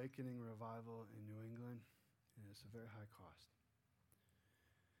see awakening revival in New England, and it's a very high cost.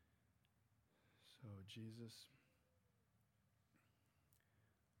 So Jesus,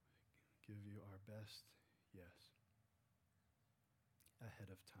 give you our best yes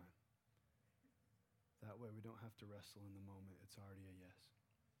ahead of time. That way we don't have to wrestle in the moment. It's already a yes.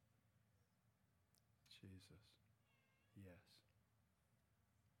 Jesus, yes.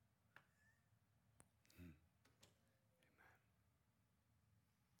 Amen.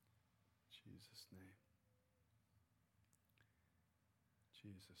 Jesus' name.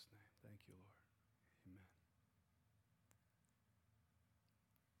 Jesus' name. Thank you, Lord. Amen.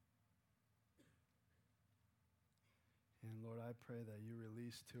 And Lord, I pray that you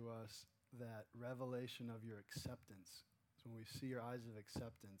release to us that revelation of your acceptance. So when we see your eyes of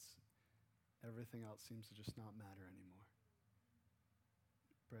acceptance, everything else seems to just not matter anymore.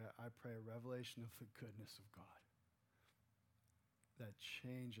 I pray a revelation of the goodness of God that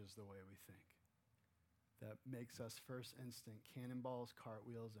changes the way we think, that makes us first instinct cannonballs,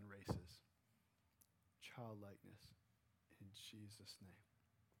 cartwheels, and races. Childlikeness in Jesus' name.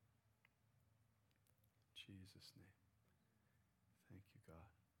 Jesus' name. Thank you, God.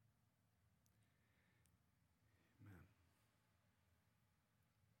 Amen.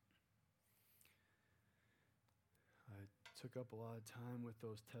 I took up a lot of time with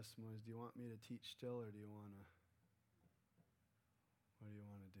those testimonies. Do you want me to teach still, or do you want to? What do you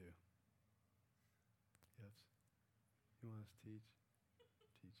want to do? Yes? You want us to teach?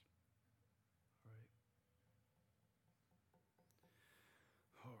 Teach.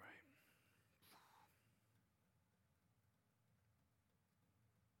 All right. All right.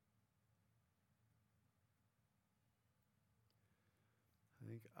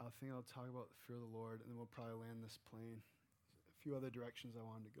 I think I'll talk about the fear of the Lord, and then we'll probably land this plane. A few other directions I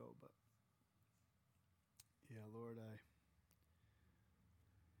wanted to go, but yeah, Lord, I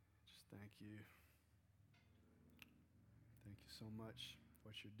just thank you. Thank you so much for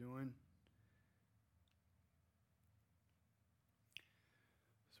what you're doing.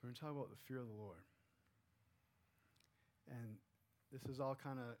 So we're going to talk about the fear of the Lord. And this is all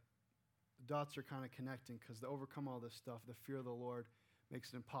kind of, the dots are kind of connecting, because to overcome all this stuff, the fear of the Lord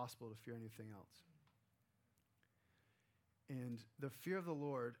makes it impossible to fear anything else. And the fear of the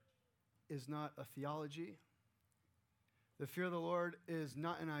Lord is not a theology. The fear of the Lord is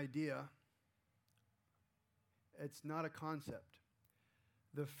not an idea. It's not a concept.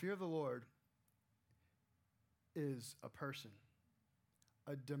 The fear of the Lord is a person,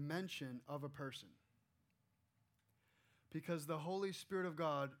 a dimension of a person. Because the Holy Spirit of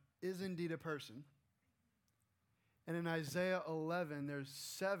God is indeed a person. And in Isaiah 11, there's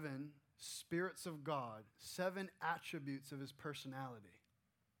 7 spirits of God, 7 attributes of his personality.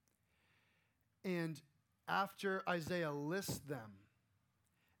 And after Isaiah lists them,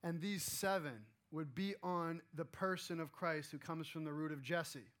 and these 7 would be on the person of Christ who comes from the root of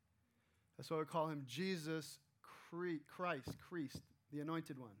Jesse. That's why we call him Jesus Christ, the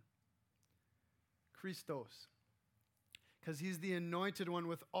anointed one. Christos. Because he's the anointed one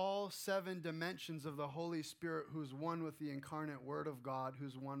with all 7 dimensions of the Holy Spirit, who's one with the incarnate Word of God,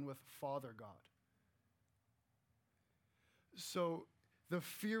 who's one with Father God. So the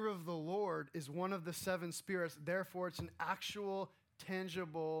fear of the Lord is one of the 7 spirits. Therefore, it's an actual,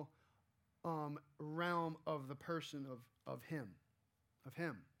 tangible realm of the person of him.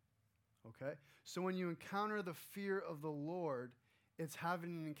 Okay? So when you encounter the fear of the Lord, it's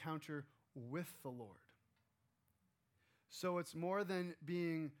having an encounter with the Lord. So it's more than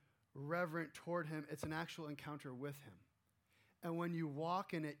being reverent toward him. It's an actual encounter with him. And when you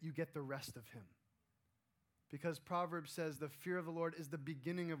walk in it, you get the rest of him. Because Proverbs says the fear of the Lord is the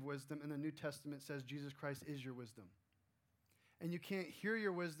beginning of wisdom, and the New Testament says Jesus Christ is your wisdom. And you can't hear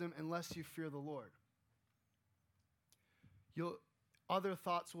your wisdom unless you fear the Lord. Other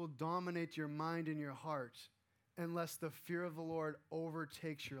thoughts will dominate your mind and your heart unless the fear of the Lord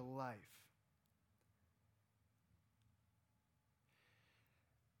overtakes your life.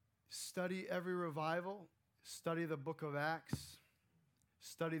 Study every revival. Study the book of Acts.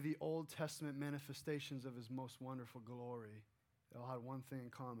 study the Old Testament manifestations of his most wonderful glory, they all had one thing in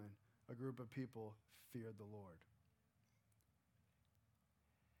common. A group of people feared the Lord.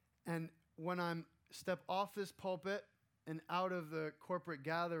 And when I'm step off this pulpit and out of the corporate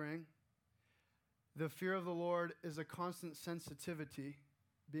gathering, the fear of the Lord is a constant sensitivity,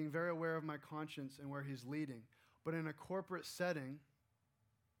 being very aware of my conscience and where he's leading. But in a corporate setting,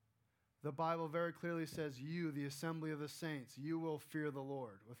 the Bible very clearly says, you, the assembly of the saints, you will fear the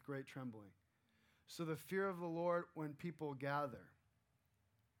Lord with great trembling. So the fear of the Lord when people gather.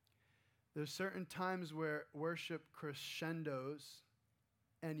 There's certain times where worship crescendos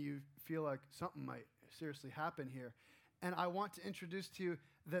and you feel like something might seriously happen here. And I want to introduce to you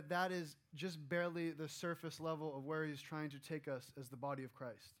that that is just barely the surface level of where he's trying to take us as the body of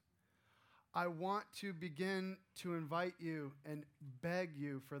Christ. I want to begin to invite you and beg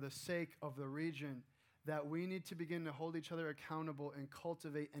you for the sake of the region that we need to begin to hold each other accountable and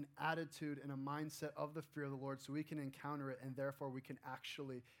cultivate an attitude and a mindset of the fear of the Lord so we can encounter it and therefore we can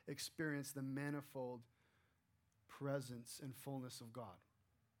actually experience the manifold presence and fullness of God.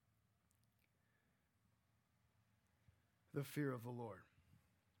 The fear of the Lord.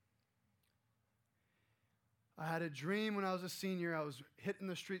 I had a dream when I was a senior. I was hitting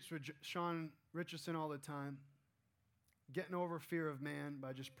the streets with Sean Richardson all the time, getting over fear of man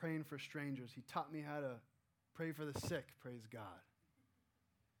by just praying for strangers. He taught me how to pray for the sick, praise God.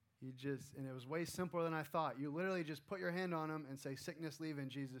 And it was way simpler than I thought. You literally just put your hand on them and say, sickness, leave in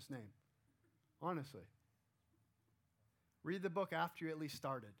Jesus' name. Honestly. Read the book after you at least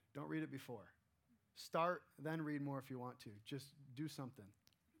started. Don't read it before. Start, then read more if you want to. Just do something.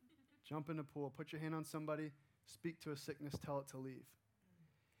 Jump in the pool, put your hand on somebody, speak to a sickness, tell it to leave.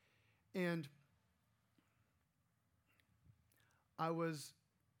 And I was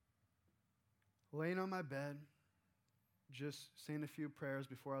laying on my bed, just saying a few prayers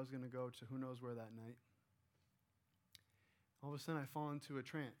before I was going to go to who knows where that night. All of a sudden, I fall into a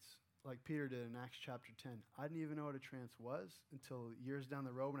trance, like Peter did in Acts chapter 10. I didn't even know what a trance was until years down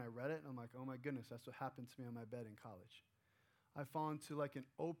the road when I read it, and I'm like, oh my goodness, that's what happened to me on my bed in college. I fall into like an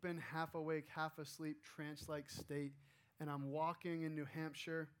open, half awake, half asleep, trance-like state, and I'm walking in New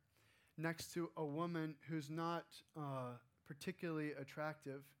Hampshire next to a woman who's not particularly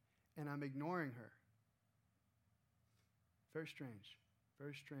attractive, and I'm ignoring her. Very strange,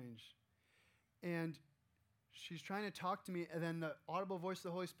 very strange. And she's trying to talk to me, and then the audible voice of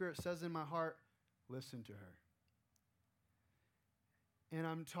the Holy Spirit says in my heart, listen to her. And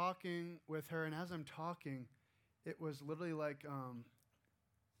I'm talking with her, and as I'm talking, it was literally like, you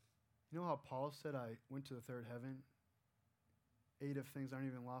know how Paul said, I went to the third heaven? 8 of things aren't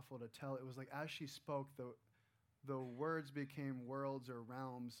even lawful to tell. It was like as she spoke, the words became worlds or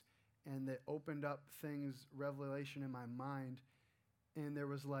realms, and they opened up things, revelation in my mind, and there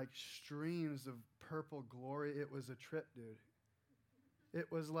was like streams of purple glory. It was a trip, dude.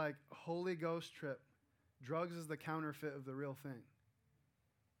 It was like Holy Ghost trip. Drugs is the counterfeit of the real thing.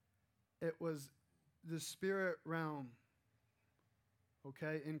 It was the spirit realm,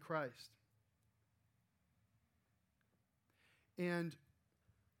 okay, in Christ. And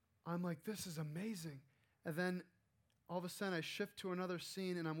I'm like, this is amazing. And then all of a sudden I shift to another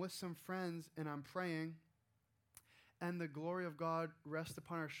scene and I'm with some friends and I'm praying and the glory of God rests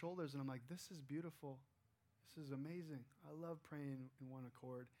upon our shoulders and I'm like, this is beautiful. This is amazing. I love praying in one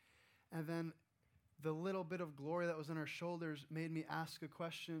accord. And then the little bit of glory that was on our shoulders made me ask a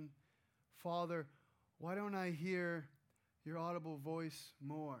question. Father, why don't I hear your audible voice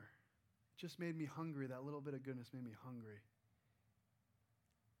more? It just made me hungry. That little bit of goodness made me hungry.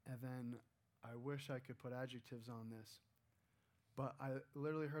 And then I wish I could put adjectives on this, but I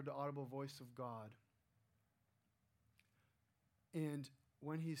literally heard the audible voice of God. And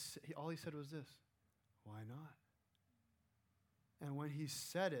when all he said was this, why not? And when he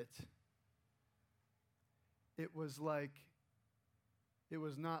said it, it was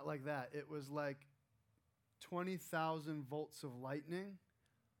not like that. It was like 20,000 volts of lightning,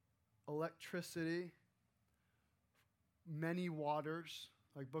 electricity, many waters,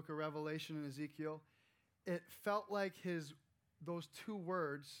 like Book of Revelation and Ezekiel. It felt like those 2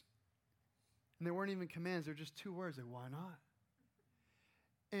 words, and they weren't even commands, they're just 2 words, like, why not?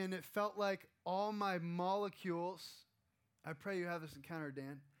 And it felt like all my molecules, I pray you have this encounter,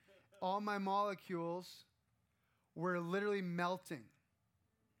 Dan, all my molecules were literally melting.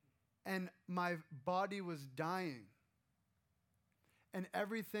 And my body was dying. And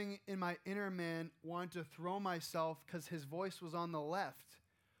everything in my inner man wanted to throw myself because his voice was on the left.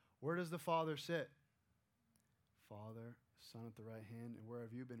 Where does the Father sit? Father, Son at the right hand, and where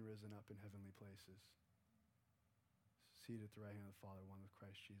have you been risen up in heavenly places? seated at the right hand of the Father, one with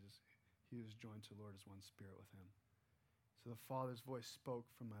Christ Jesus. He who is joined to the Lord is one spirit with him. So the Father's voice spoke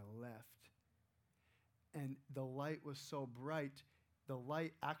from my left. And the light was so bright, the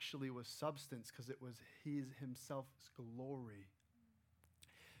light actually was substance because it was himself's glory.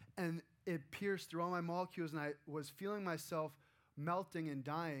 And it pierced through all my molecules, and I was feeling myself melting and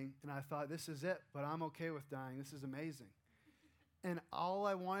dying, and I thought, this is it, but I'm okay with dying. This is amazing. And all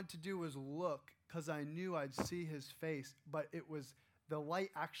I wanted to do was look because I knew I'd see his face, but it was, the light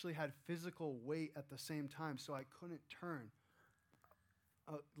actually had physical weight at the same time, so I couldn't turn.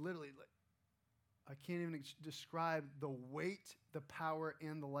 Literally, I can't even describe the weight, the power,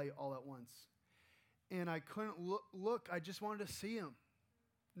 and the light all at once. And I couldn't look. I just wanted to see him,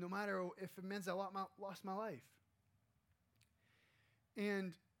 no matter if it means I lost my life.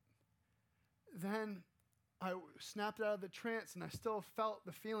 And then I snapped out of the trance, and I still felt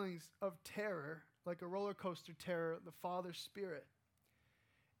the feelings of terror, like a roller coaster terror, the Father's Spirit.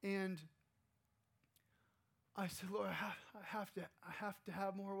 And I said, Lord, I have to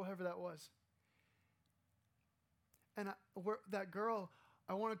have more, whatever that was. And that girl,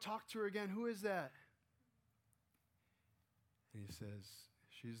 I want to talk to her again. Who is that? And he says,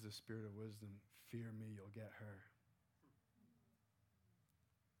 she's the spirit of wisdom. Fear me, you'll get her.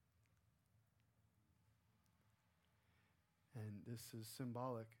 And this is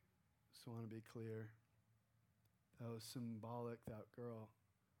symbolic, so I want to be clear. That was symbolic, that girl,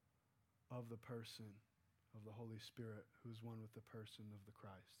 of the person of the Holy Spirit, who's one with the person of the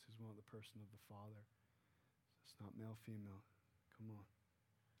Christ, who's one with the person of the Father. It's not male, female. Come on.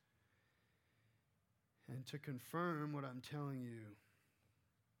 And to confirm what I'm telling you,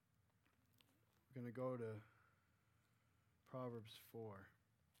 we're going to go to Proverbs 4.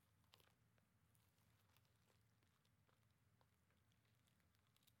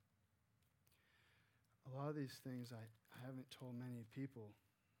 A lot of these things I haven't told many people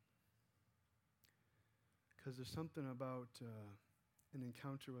because there's something about an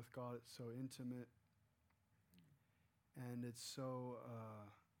encounter with God. It's so intimate, and it's so,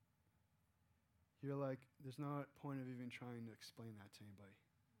 you're like, there's no point of even trying to explain that to anybody.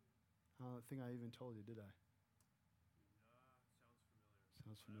 I don't think I even told you, did I?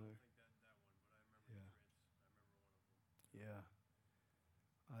 Sounds Sounds familiar. familiar. I don't think that one, but I remember the prince. I remember one of them. Yeah.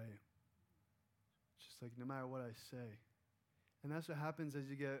 Just like no matter what I say. And that's what happens as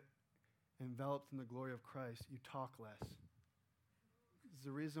you get enveloped in the glory of Christ. You talk less. It's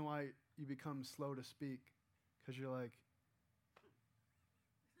the reason why you become slow to speak, because you're like,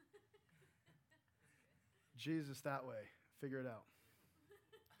 Jesus that way. Figure it out.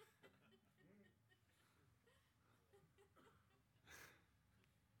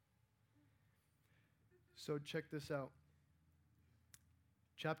 So check this out.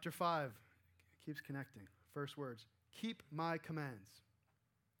 Chapter 5 keeps connecting. First words. Keep my commands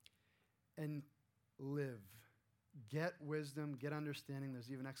and live. Get wisdom, get understanding.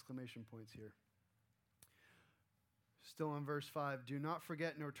 There's even exclamation points here. Still on verse 5. Do not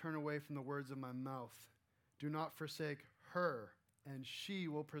forget nor turn away from the words of my mouth. Do not forsake her, and she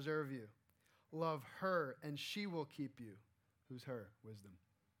will preserve you. Love her, and she will keep you. Who's her? Wisdom.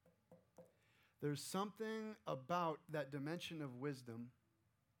 There's something about that dimension of wisdom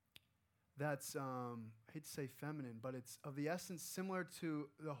that's, I hate to say feminine, but it's of the essence similar to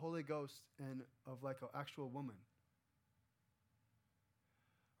the Holy Ghost and of like an actual woman.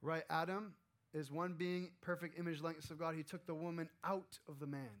 Right? Adam is one being, perfect image likeness of God. He took the woman out of the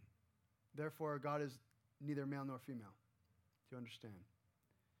man. Therefore, God is neither male nor female. Do you understand?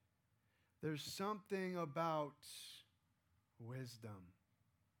 There's something about wisdom.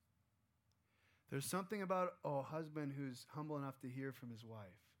 There's something about a husband who's humble enough to hear from his wife.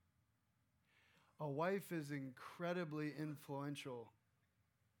 A wife is incredibly influential.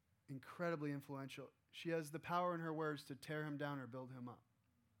 Incredibly influential. She has the power in her words to tear him down or build him up.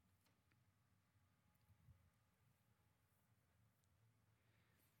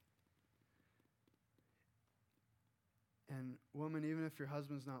 And woman, even if your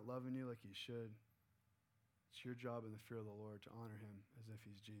husband's not loving you like he should, it's your job in the fear of the Lord to honor him as if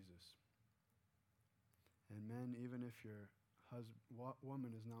he's Jesus. And men, even if your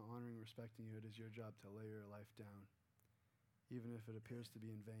woman is not honoring and respecting you, it is your job to lay your life down. Even if it appears to be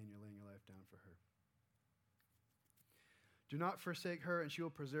in vain, you're laying your life down for her. Do not forsake her, and she will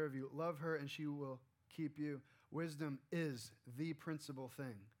preserve you. Love her, and she will keep you. Wisdom is the principal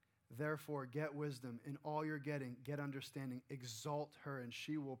thing. Therefore, get wisdom. In all you're getting, get understanding. Exalt her, and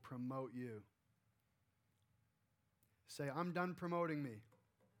she will promote you. Say, I'm done promoting me.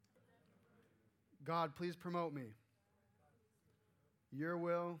 God, please promote me. Your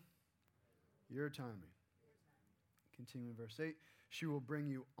will, your timing. Continuing verse 8, she will bring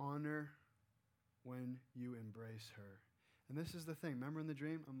you honor when you embrace her. And this is the thing. Remember in the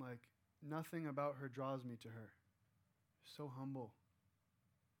dream? I'm like, nothing about her draws me to her. So humble.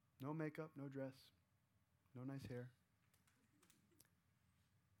 No makeup, no dress, no nice hair.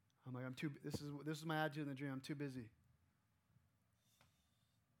 I'm like, this is my attitude in the dream. I'm too busy.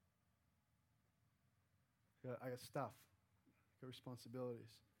 I got stuff. I got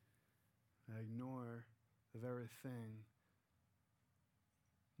responsibilities. I ignore the very thing.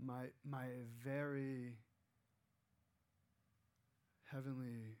 My very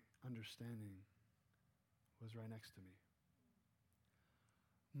heavenly understanding was right next to me.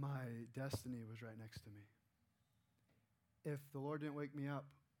 My destiny was right next to me. If the Lord didn't wake me up,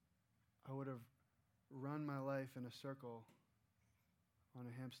 I would have run my life in a circle on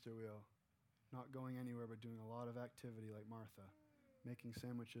a hamster wheel, not going anywhere but doing a lot of activity like Martha, making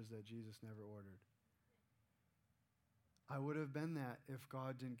sandwiches that Jesus never ordered. I would have been that if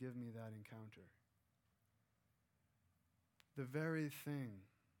God didn't give me that encounter. The very thing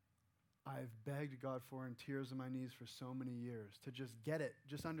I've begged God for in tears on my knees for so many years, to just get it,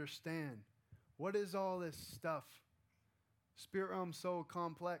 just understand. What is all this stuff? Spirit realm so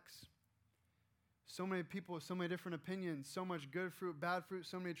complex. So many people with so many different opinions, so much good fruit, bad fruit,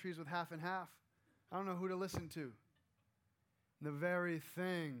 so many trees with half and half. I don't know who to listen to. The very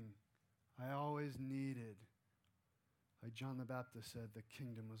thing I always needed. Like John the Baptist said, the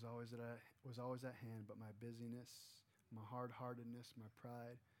kingdom was always at hand, but my busyness, my hard-heartedness, my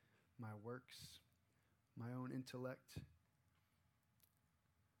pride, my works, my own intellect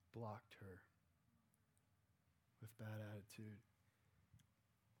blocked her with bad attitude.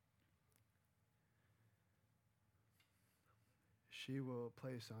 She will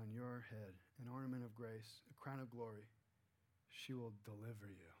place on your head an ornament of grace, a crown of glory. She will deliver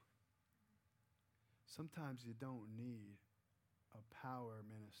you. Sometimes you don't need a power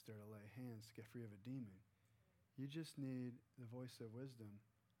minister to lay hands to get free of a demon. You just need the voice of wisdom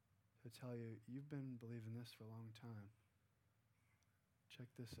to tell you, you've been believing this for a long time. Check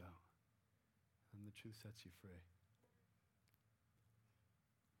this out. And the truth sets you free.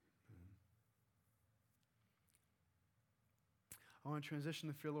 I want to transition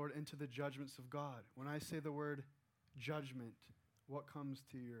the fear of the Lord into the judgments of God. When I say the word judgment, what comes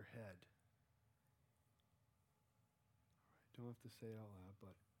to your head? All right, don't have to say it out loud,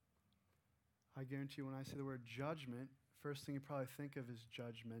 but I guarantee you when I say the word judgment, first thing you probably think of is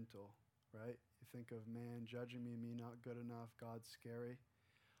judgmental, right? You think of man judging me not good enough, God's scary.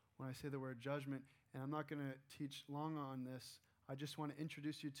 When I say the word judgment, and I'm not going to teach long on this, I just want to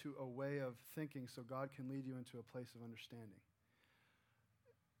introduce you to a way of thinking so God can lead you into a place of understanding.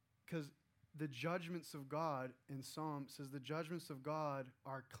 Because the judgments of God in Psalm says the judgments of God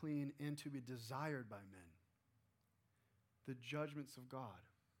are clean and to be desired by men. The judgments of God.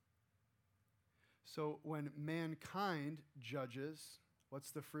 So when mankind judges,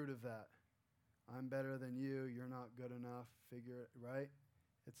 what's the fruit of that? I'm better than you, you're not good enough, figure it, right?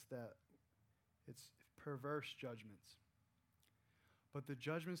 It's perverse judgments. But the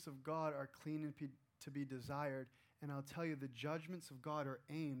judgments of God are clean and to be desired. And I'll tell you, the judgments of God are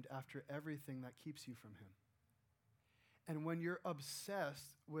aimed after everything that keeps you from Him. And when you're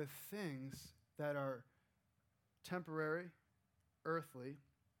obsessed with things that are temporary, earthly,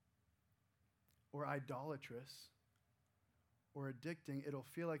 or idolatrous, or addicting, it'll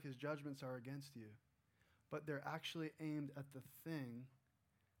feel like His judgments are against you. But they're actually aimed at the thing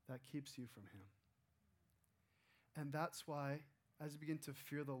that keeps you from Him. And that's why, as you begin to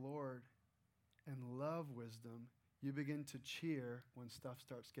fear the Lord and love wisdom, you begin to cheer when stuff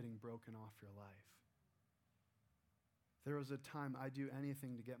starts getting broken off your life. There was a time I'd do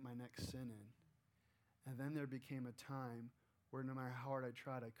anything to get my next sin in. And then there became a time where no matter how hard I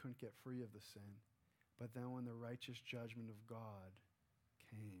tried, I couldn't get free of the sin. But then when the righteous judgment of God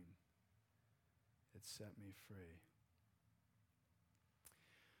came, it set me free.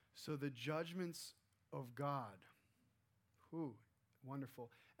 So the judgments of God, wonderful.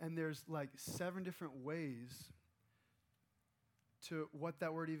 And there's like 7 different ways to what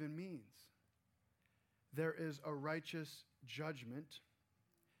that word even means. There is a righteous judgment.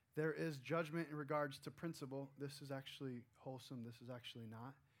 There is judgment in regards to principle. This is actually wholesome. This is actually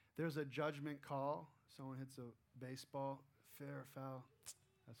not. There's a judgment call. Someone hits a baseball, fair or foul.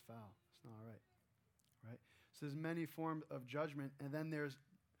 That's foul. It's not all right. Right? So there's many forms of judgment. And then there's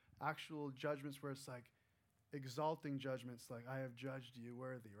actual judgments where it's like exalting judgments, like I have judged you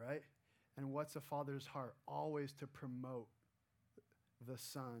worthy, right? And what's a father's heart? Always to promote the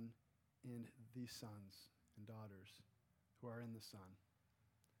Son in these sons and daughters who are in the Son.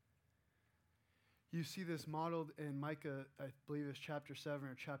 You see this modeled in Micah, I believe it's chapter 7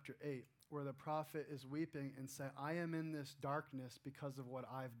 or chapter 8, where the prophet is weeping and saying, I am in this darkness because of what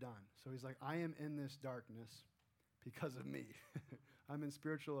I've done. So he's like, I am in this darkness because of me. I'm in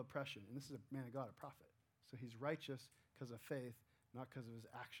spiritual oppression. And this is a man of God, a prophet. So he's righteous because of faith, not because of his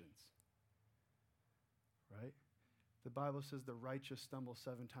actions. Right? The Bible says the righteous stumble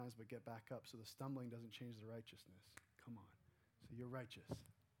 7 times but get back up. So the stumbling doesn't change the righteousness. Come on. So you're righteous.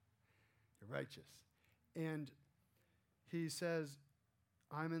 You're righteous. And he says,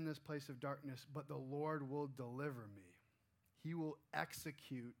 I'm in this place of darkness, but the Lord will deliver me. He will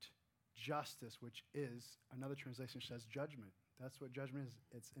execute justice, which is, another translation says judgment. That's what judgment is.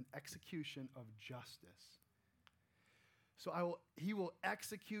 It's an execution of justice. So he will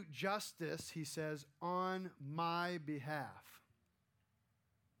execute justice, he says, on my behalf.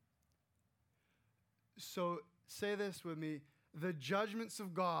 So say this with me. The judgments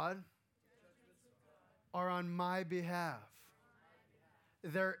of God are on my behalf.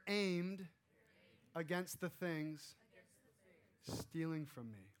 They're aimed against the things stealing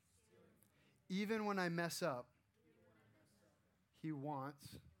from me. Even when I mess up, he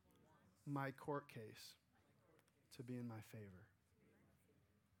wants my court case to be in my favor.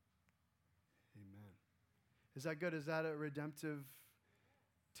 Amen. Is that good? Is that a redemptive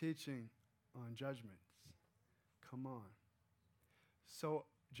teaching on judgments? Come on. So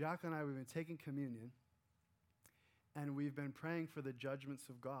Jacqueline and I, we've been taking communion, and we've been praying for the judgments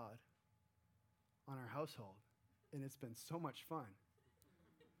of God on our household, and it's been so much fun.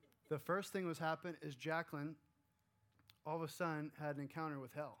 The first thing that's happened is Jacqueline, all of a sudden, had an encounter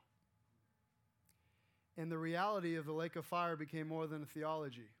with hell. And the reality of the lake of fire became more than a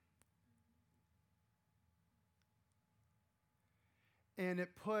theology. And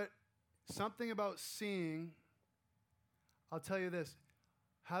it put something about seeing, I'll tell you this,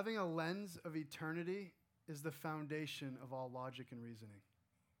 having a lens of eternity is the foundation of all logic and reasoning.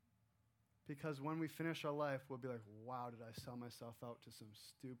 Because when we finish our life, we'll be like, wow, did I sell myself out to some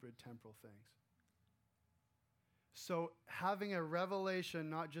stupid temporal things? So having a revelation,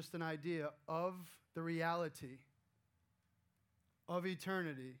 not just an idea, of the reality of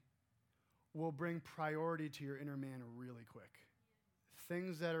eternity will bring priority to your inner man really quick.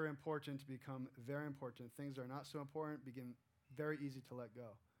 Things that are important become very important. Things that are not so important begin very easy to let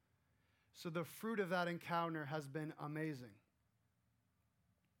go. So the fruit of that encounter has been amazing.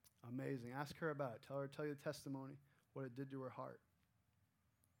 Amazing. Ask her about it. Tell you the testimony, what it did to her heart.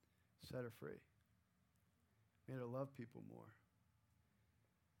 Set her free. Made her love people more.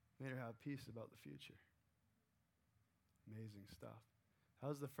 Made her have peace about the future. Amazing stuff. That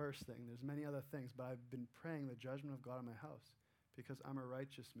was the first thing. There's many other things, but I've been praying the judgment of God in my house because I'm a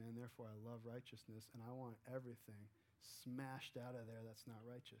righteous man, therefore I love righteousness, and I want everything smashed out of there that's not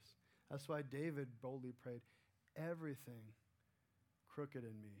righteous. That's why David boldly prayed, everything crooked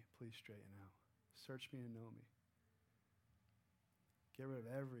in me, please straighten out. Search me and know me. Get rid of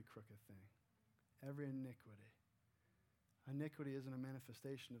every crooked thing, every iniquity. Iniquity isn't a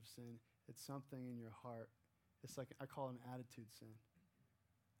manifestation of sin. It's something in your heart. It's like, I call it an attitude sin.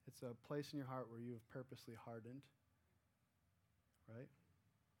 It's a place in your heart where you have purposely hardened, right?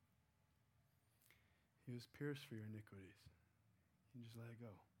 He was pierced for your iniquities. You can just let it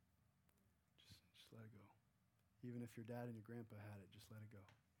go. Just let it go. Even if your dad and your grandpa had it, just let it go.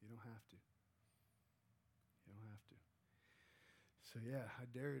 You don't have to. You don't have to. So yeah, I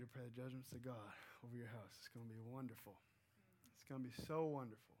dare you to pray the judgments of God over your house. It's going to be wonderful. It's going to be so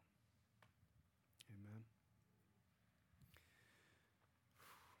wonderful. Amen.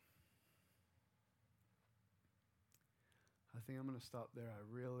 I think I'm going to stop there. I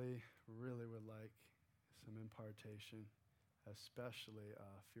really, really would like some impartation, especially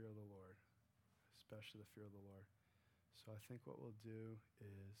fear of the Lord. Especially the fear of the Lord. So I think what we'll do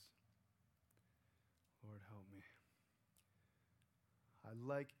is, Lord, help me. I'd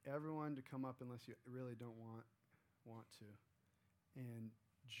like everyone to come up unless you really don't want to. And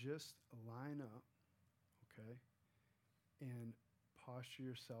just line up, okay? And posture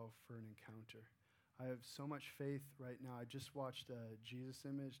yourself for an encounter. I have so much faith right now. I just watched Jesus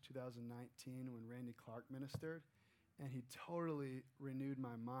Image 2019 when Randy Clark ministered, and he totally renewed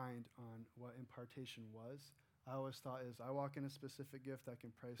my mind on what impartation was. I always thought I walk in a specific gift, I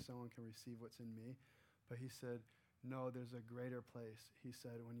can pray someone can receive what's in me. But he said, no, there's a greater place. He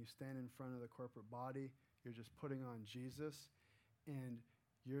said, when you stand in front of the corporate body, you're just putting on Jesus, and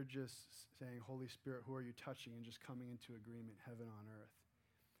you're just saying, Holy Spirit, who are you touching? And just coming into agreement, heaven on earth.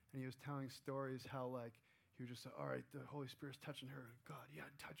 And he was telling stories how, like, he was just say, all right, the Holy Spirit's touching her. God, yeah,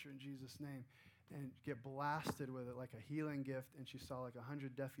 touch her in Jesus' name. and get blasted with it like a healing gift, and she saw like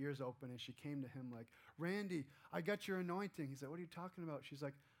 100 deaf ears open, and she came to him like, Randy, I got your anointing. He's like, what are you talking about? She's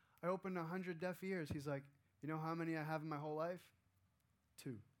like, I opened 100 deaf ears. He's like, you know how many I have in my whole life? 2.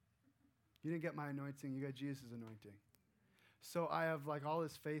 You didn't get my anointing, you got Jesus' anointing. So I have like all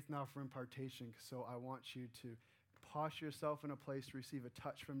this faith now for impartation, so I want you to posture yourself in a place to receive a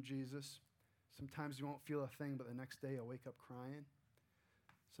touch from Jesus. Sometimes you won't feel a thing, but the next day you'll wake up crying.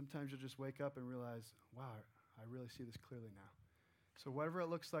 Sometimes you'll just wake up and realize, wow, I really see this clearly now. So whatever it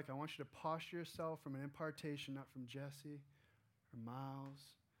looks like, I want you to posture yourself from an impartation, not from Jesse or Miles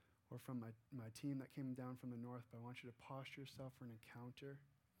or from my team that came down from the north, but I want you to posture yourself for an encounter,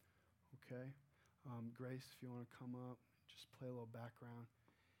 okay? Grace, if you want to come up, just play a little background.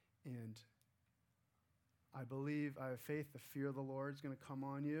 And I have faith, the fear of the Lord is going to come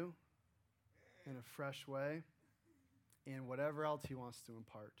on you in a fresh way, and whatever else he wants to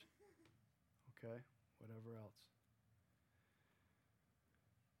impart, okay? Whatever else.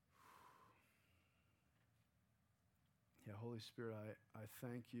 Yeah, Holy Spirit, I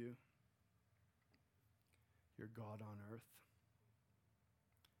thank you. You're God on earth.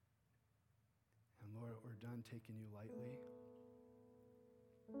 And Lord, we're done taking you lightly.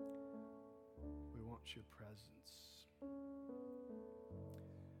 We want your presence.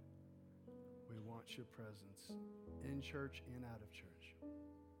 We want your presence in church and out of church.